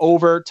 juiced up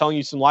over, telling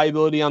you some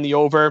liability on the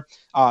over.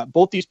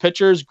 Both these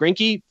pitchers,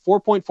 Greinke,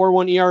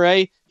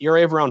 4.41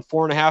 ERA of around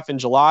 4.5 in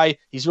July.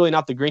 He's really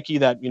not the Greinke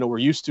that we're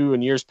used to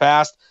in years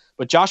past.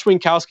 But Josh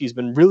Winkowski's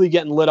been really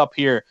getting lit up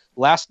here.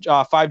 Last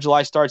 5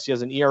 July starts, he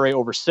has an ERA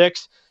over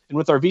 6. And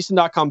with our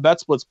VSiN.com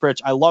bet splits,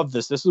 Pritch, I love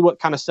this. This is what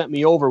kind of sent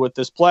me over with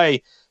this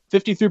play.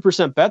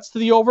 53% bets to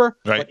the over,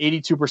 right, but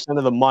 82%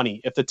 of the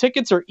money. If the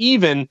tickets are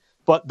even,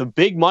 but the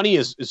big money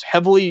is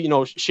heavily,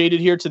 shaded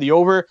here to the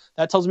over,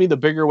 that tells me the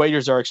bigger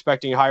wagers are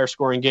expecting a higher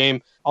scoring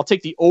game. I'll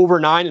take the over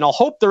 9, and I'll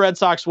hope the Red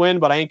Sox win,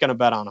 but I ain't going to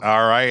bet on them.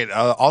 All right.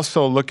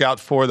 Also, look out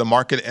for the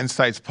Market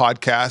Insights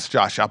podcast.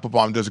 Josh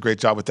Applebaum does a great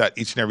job with that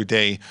each and every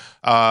day.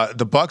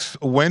 The Bucks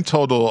win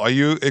total. Are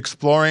you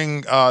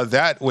exploring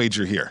that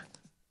wager here?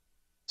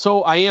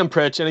 So I am,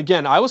 Pritch. And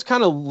again, I was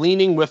kind of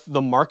leaning with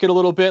the market a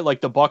little bit, like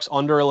the Bucks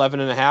under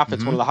 11.5.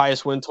 It's one of the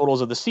highest win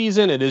totals of the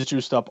season. It is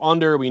juiced up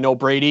under. We know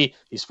Brady,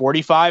 he's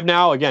 45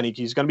 now. Again,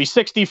 he's going to be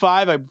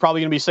 65. I'm probably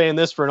going to be saying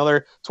this for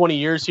another 20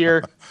 years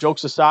here,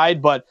 jokes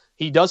aside. But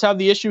he does have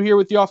the issue here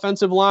with the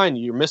offensive line.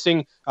 You're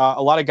missing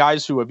a lot of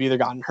guys who have either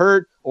gotten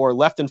hurt or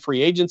left in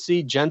free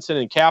agency, Jensen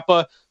and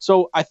Kappa.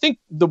 So I think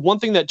the one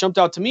thing that jumped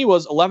out to me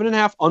was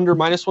 11.5 under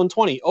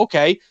 -120.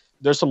 Okay.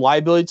 There's some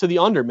liability to the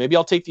under. Maybe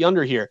I'll take the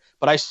under here.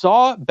 But I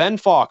saw Ben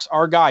Fox,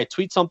 our guy,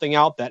 tweet something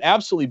out that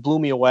absolutely blew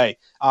me away.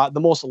 The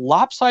most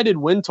lopsided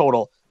win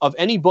total of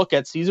any book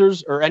at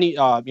Caesars or any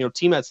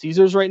team at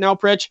Caesars right now,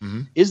 Pritch,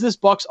 is this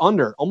Bucks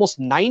under. Almost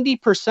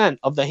 90%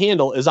 of the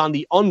handle is on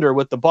the under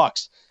with the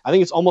Bucks. I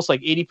think it's almost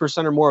like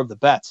 80% or more of the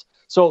bets.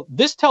 So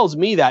this tells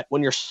me that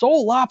when you're so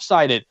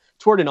lopsided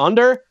toward an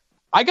under,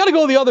 I got to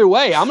go the other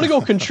way. I'm going to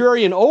go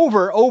contrarian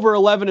over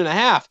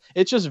 11.5.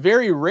 It's just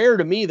very rare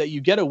to me that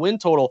you get a win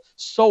total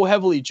so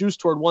heavily juiced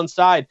toward one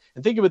side.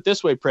 And think of it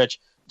this way, Pritch.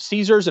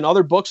 Caesars and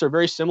other books are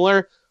very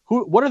similar.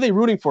 What are they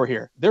rooting for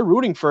here? They're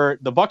rooting for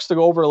the Bucks to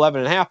go over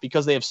 11.5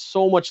 because they have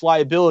so much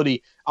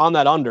liability on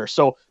that under.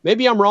 So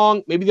maybe I'm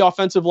wrong. Maybe the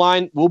offensive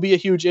line will be a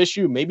huge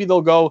issue. Maybe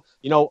they'll go,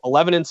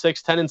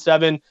 11-6,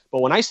 10-7.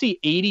 But when I see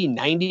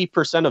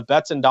 80-90% of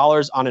bets and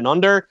dollars on an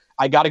under,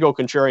 I got to go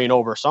contrarian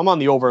over. So I'm on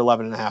the over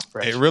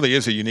 11.5. It really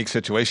is a unique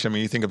situation. I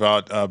mean, you think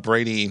about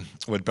Brady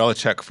with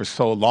Belichick for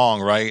so long,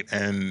 right?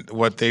 And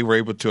what they were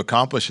able to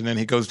accomplish. And then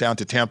he goes down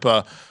to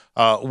Tampa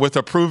with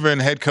a proven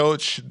head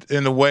coach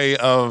in the way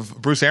of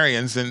Bruce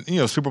Arians and,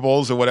 Super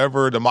Bowls or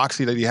whatever, the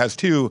moxie that he has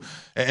too.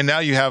 And now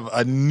you have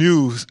a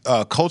new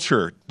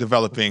culture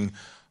developing.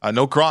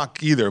 No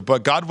Gronk either.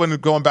 But Godwin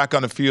going back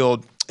on the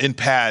field in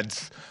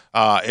pads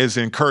is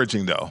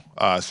encouraging, though,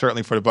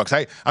 certainly for the Bucks.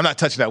 I'm not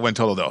touching that win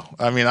total, though.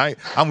 I mean,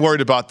 I'm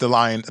worried about the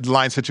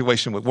line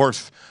situation with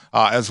Wirfs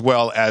as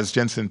well as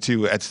Jensen,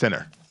 too, at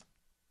center.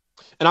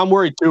 And I'm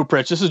worried too,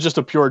 Pritch. This is just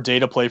a pure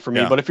data play for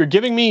me. Yeah. But if you're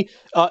giving me,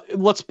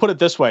 let's put it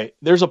this way.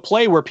 There's a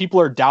play where people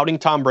are doubting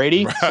Tom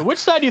Brady. Right. So which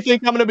side do you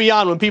think I'm going to be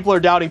on when people are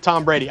doubting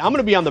Tom Brady? I'm going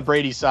to be on the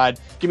Brady side.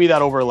 Give me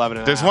that over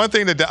 11.5. There's one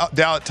thing to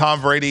doubt Tom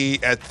Brady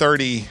at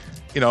 30,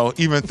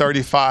 even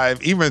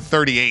 35, even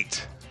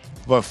 38.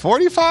 But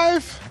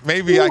 45,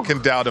 maybe I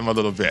can doubt him a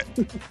little bit.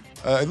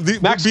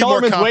 Max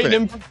Kellerman's waiting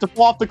him to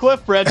fall off the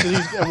cliff, Brett.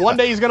 One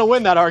day he's going to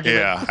win that argument.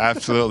 Yeah,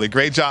 absolutely.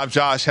 Great job,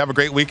 Josh. Have a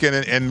great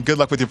weekend and good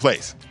luck with your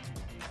plays.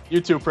 You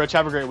too, Pritch.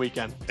 Have a great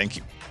weekend. Thank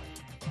you.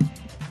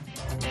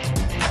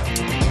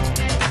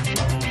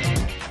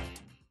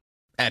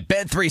 At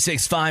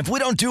Bet365, we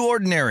don't do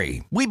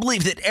ordinary. We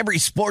believe that every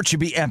sport should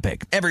be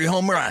epic. Every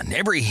home run,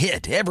 every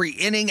hit, every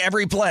inning,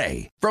 every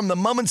play. From the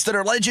moments that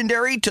are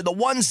legendary to the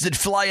ones that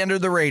fly under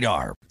the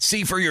radar.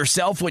 See for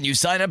yourself when you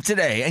sign up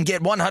today and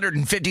get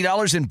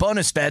 $150 in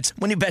bonus bets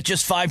when you bet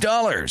just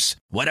 $5.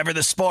 Whatever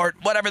the sport,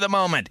 whatever the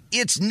moment,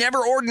 it's never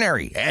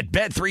ordinary at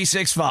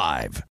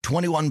Bet365.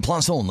 21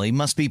 plus only.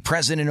 Must be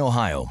present in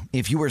Ohio.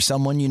 If you or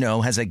someone you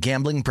know has a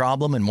gambling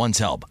problem and wants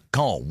help,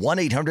 call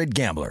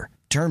 1-800-GAMBLER.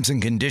 Terms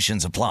and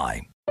conditions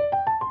apply.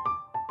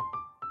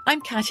 I'm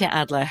Katya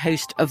Adler,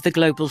 host of The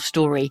Global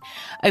Story.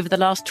 Over the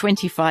last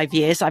 25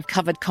 years, I've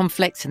covered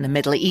conflicts in the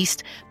Middle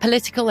East,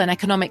 political and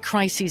economic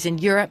crises in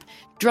Europe,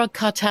 drug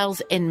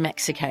cartels in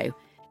Mexico.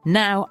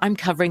 Now I'm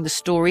covering the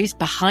stories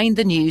behind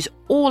the news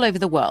all over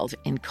the world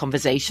in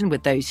conversation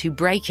with those who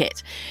break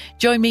it.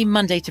 Join me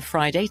Monday to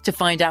Friday to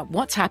find out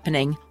what's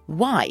happening,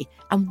 why,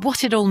 and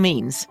what it all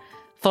means.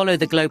 Follow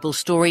The Global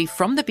Story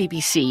from the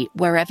BBC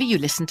wherever you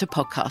listen to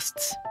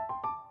podcasts.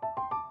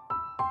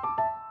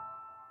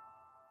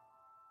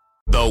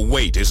 The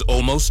wait is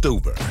almost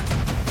over.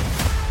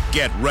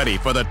 Get ready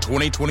for the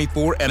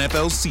 2024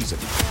 NFL season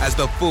as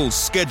the full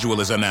schedule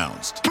is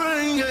announced.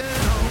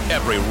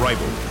 Every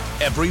rivalry,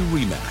 every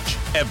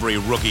rematch, every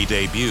rookie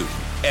debut,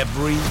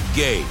 every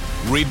game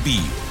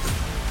revealed.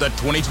 The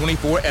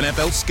 2024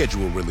 NFL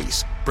schedule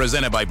release,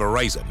 presented by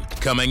Verizon,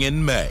 coming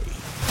in May.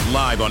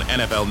 Live on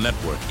NFL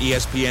Network,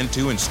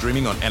 ESPN2, and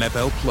streaming on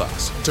NFL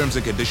Plus. Terms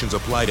and conditions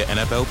apply to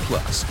NFL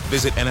Plus.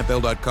 Visit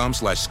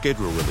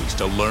NFL.com/schedule release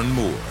to learn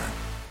more.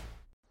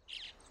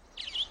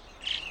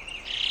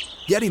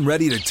 Getting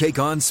ready to take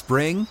on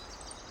spring?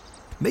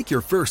 Make your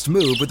first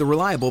move with the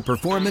reliable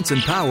performance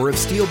and power of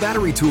Steel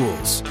battery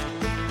tools.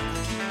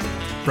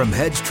 From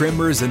hedge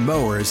trimmers and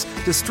mowers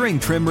to string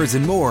trimmers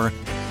and more,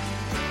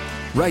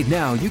 right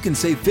now you can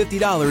save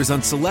 $50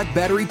 on select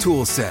battery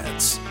tool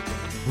sets.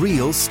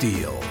 Real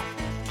Steel.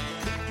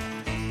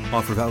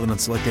 Offer valid on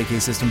select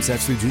AK system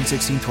sets through June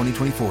 16,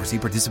 2024. See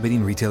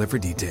participating retailer for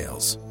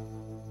details.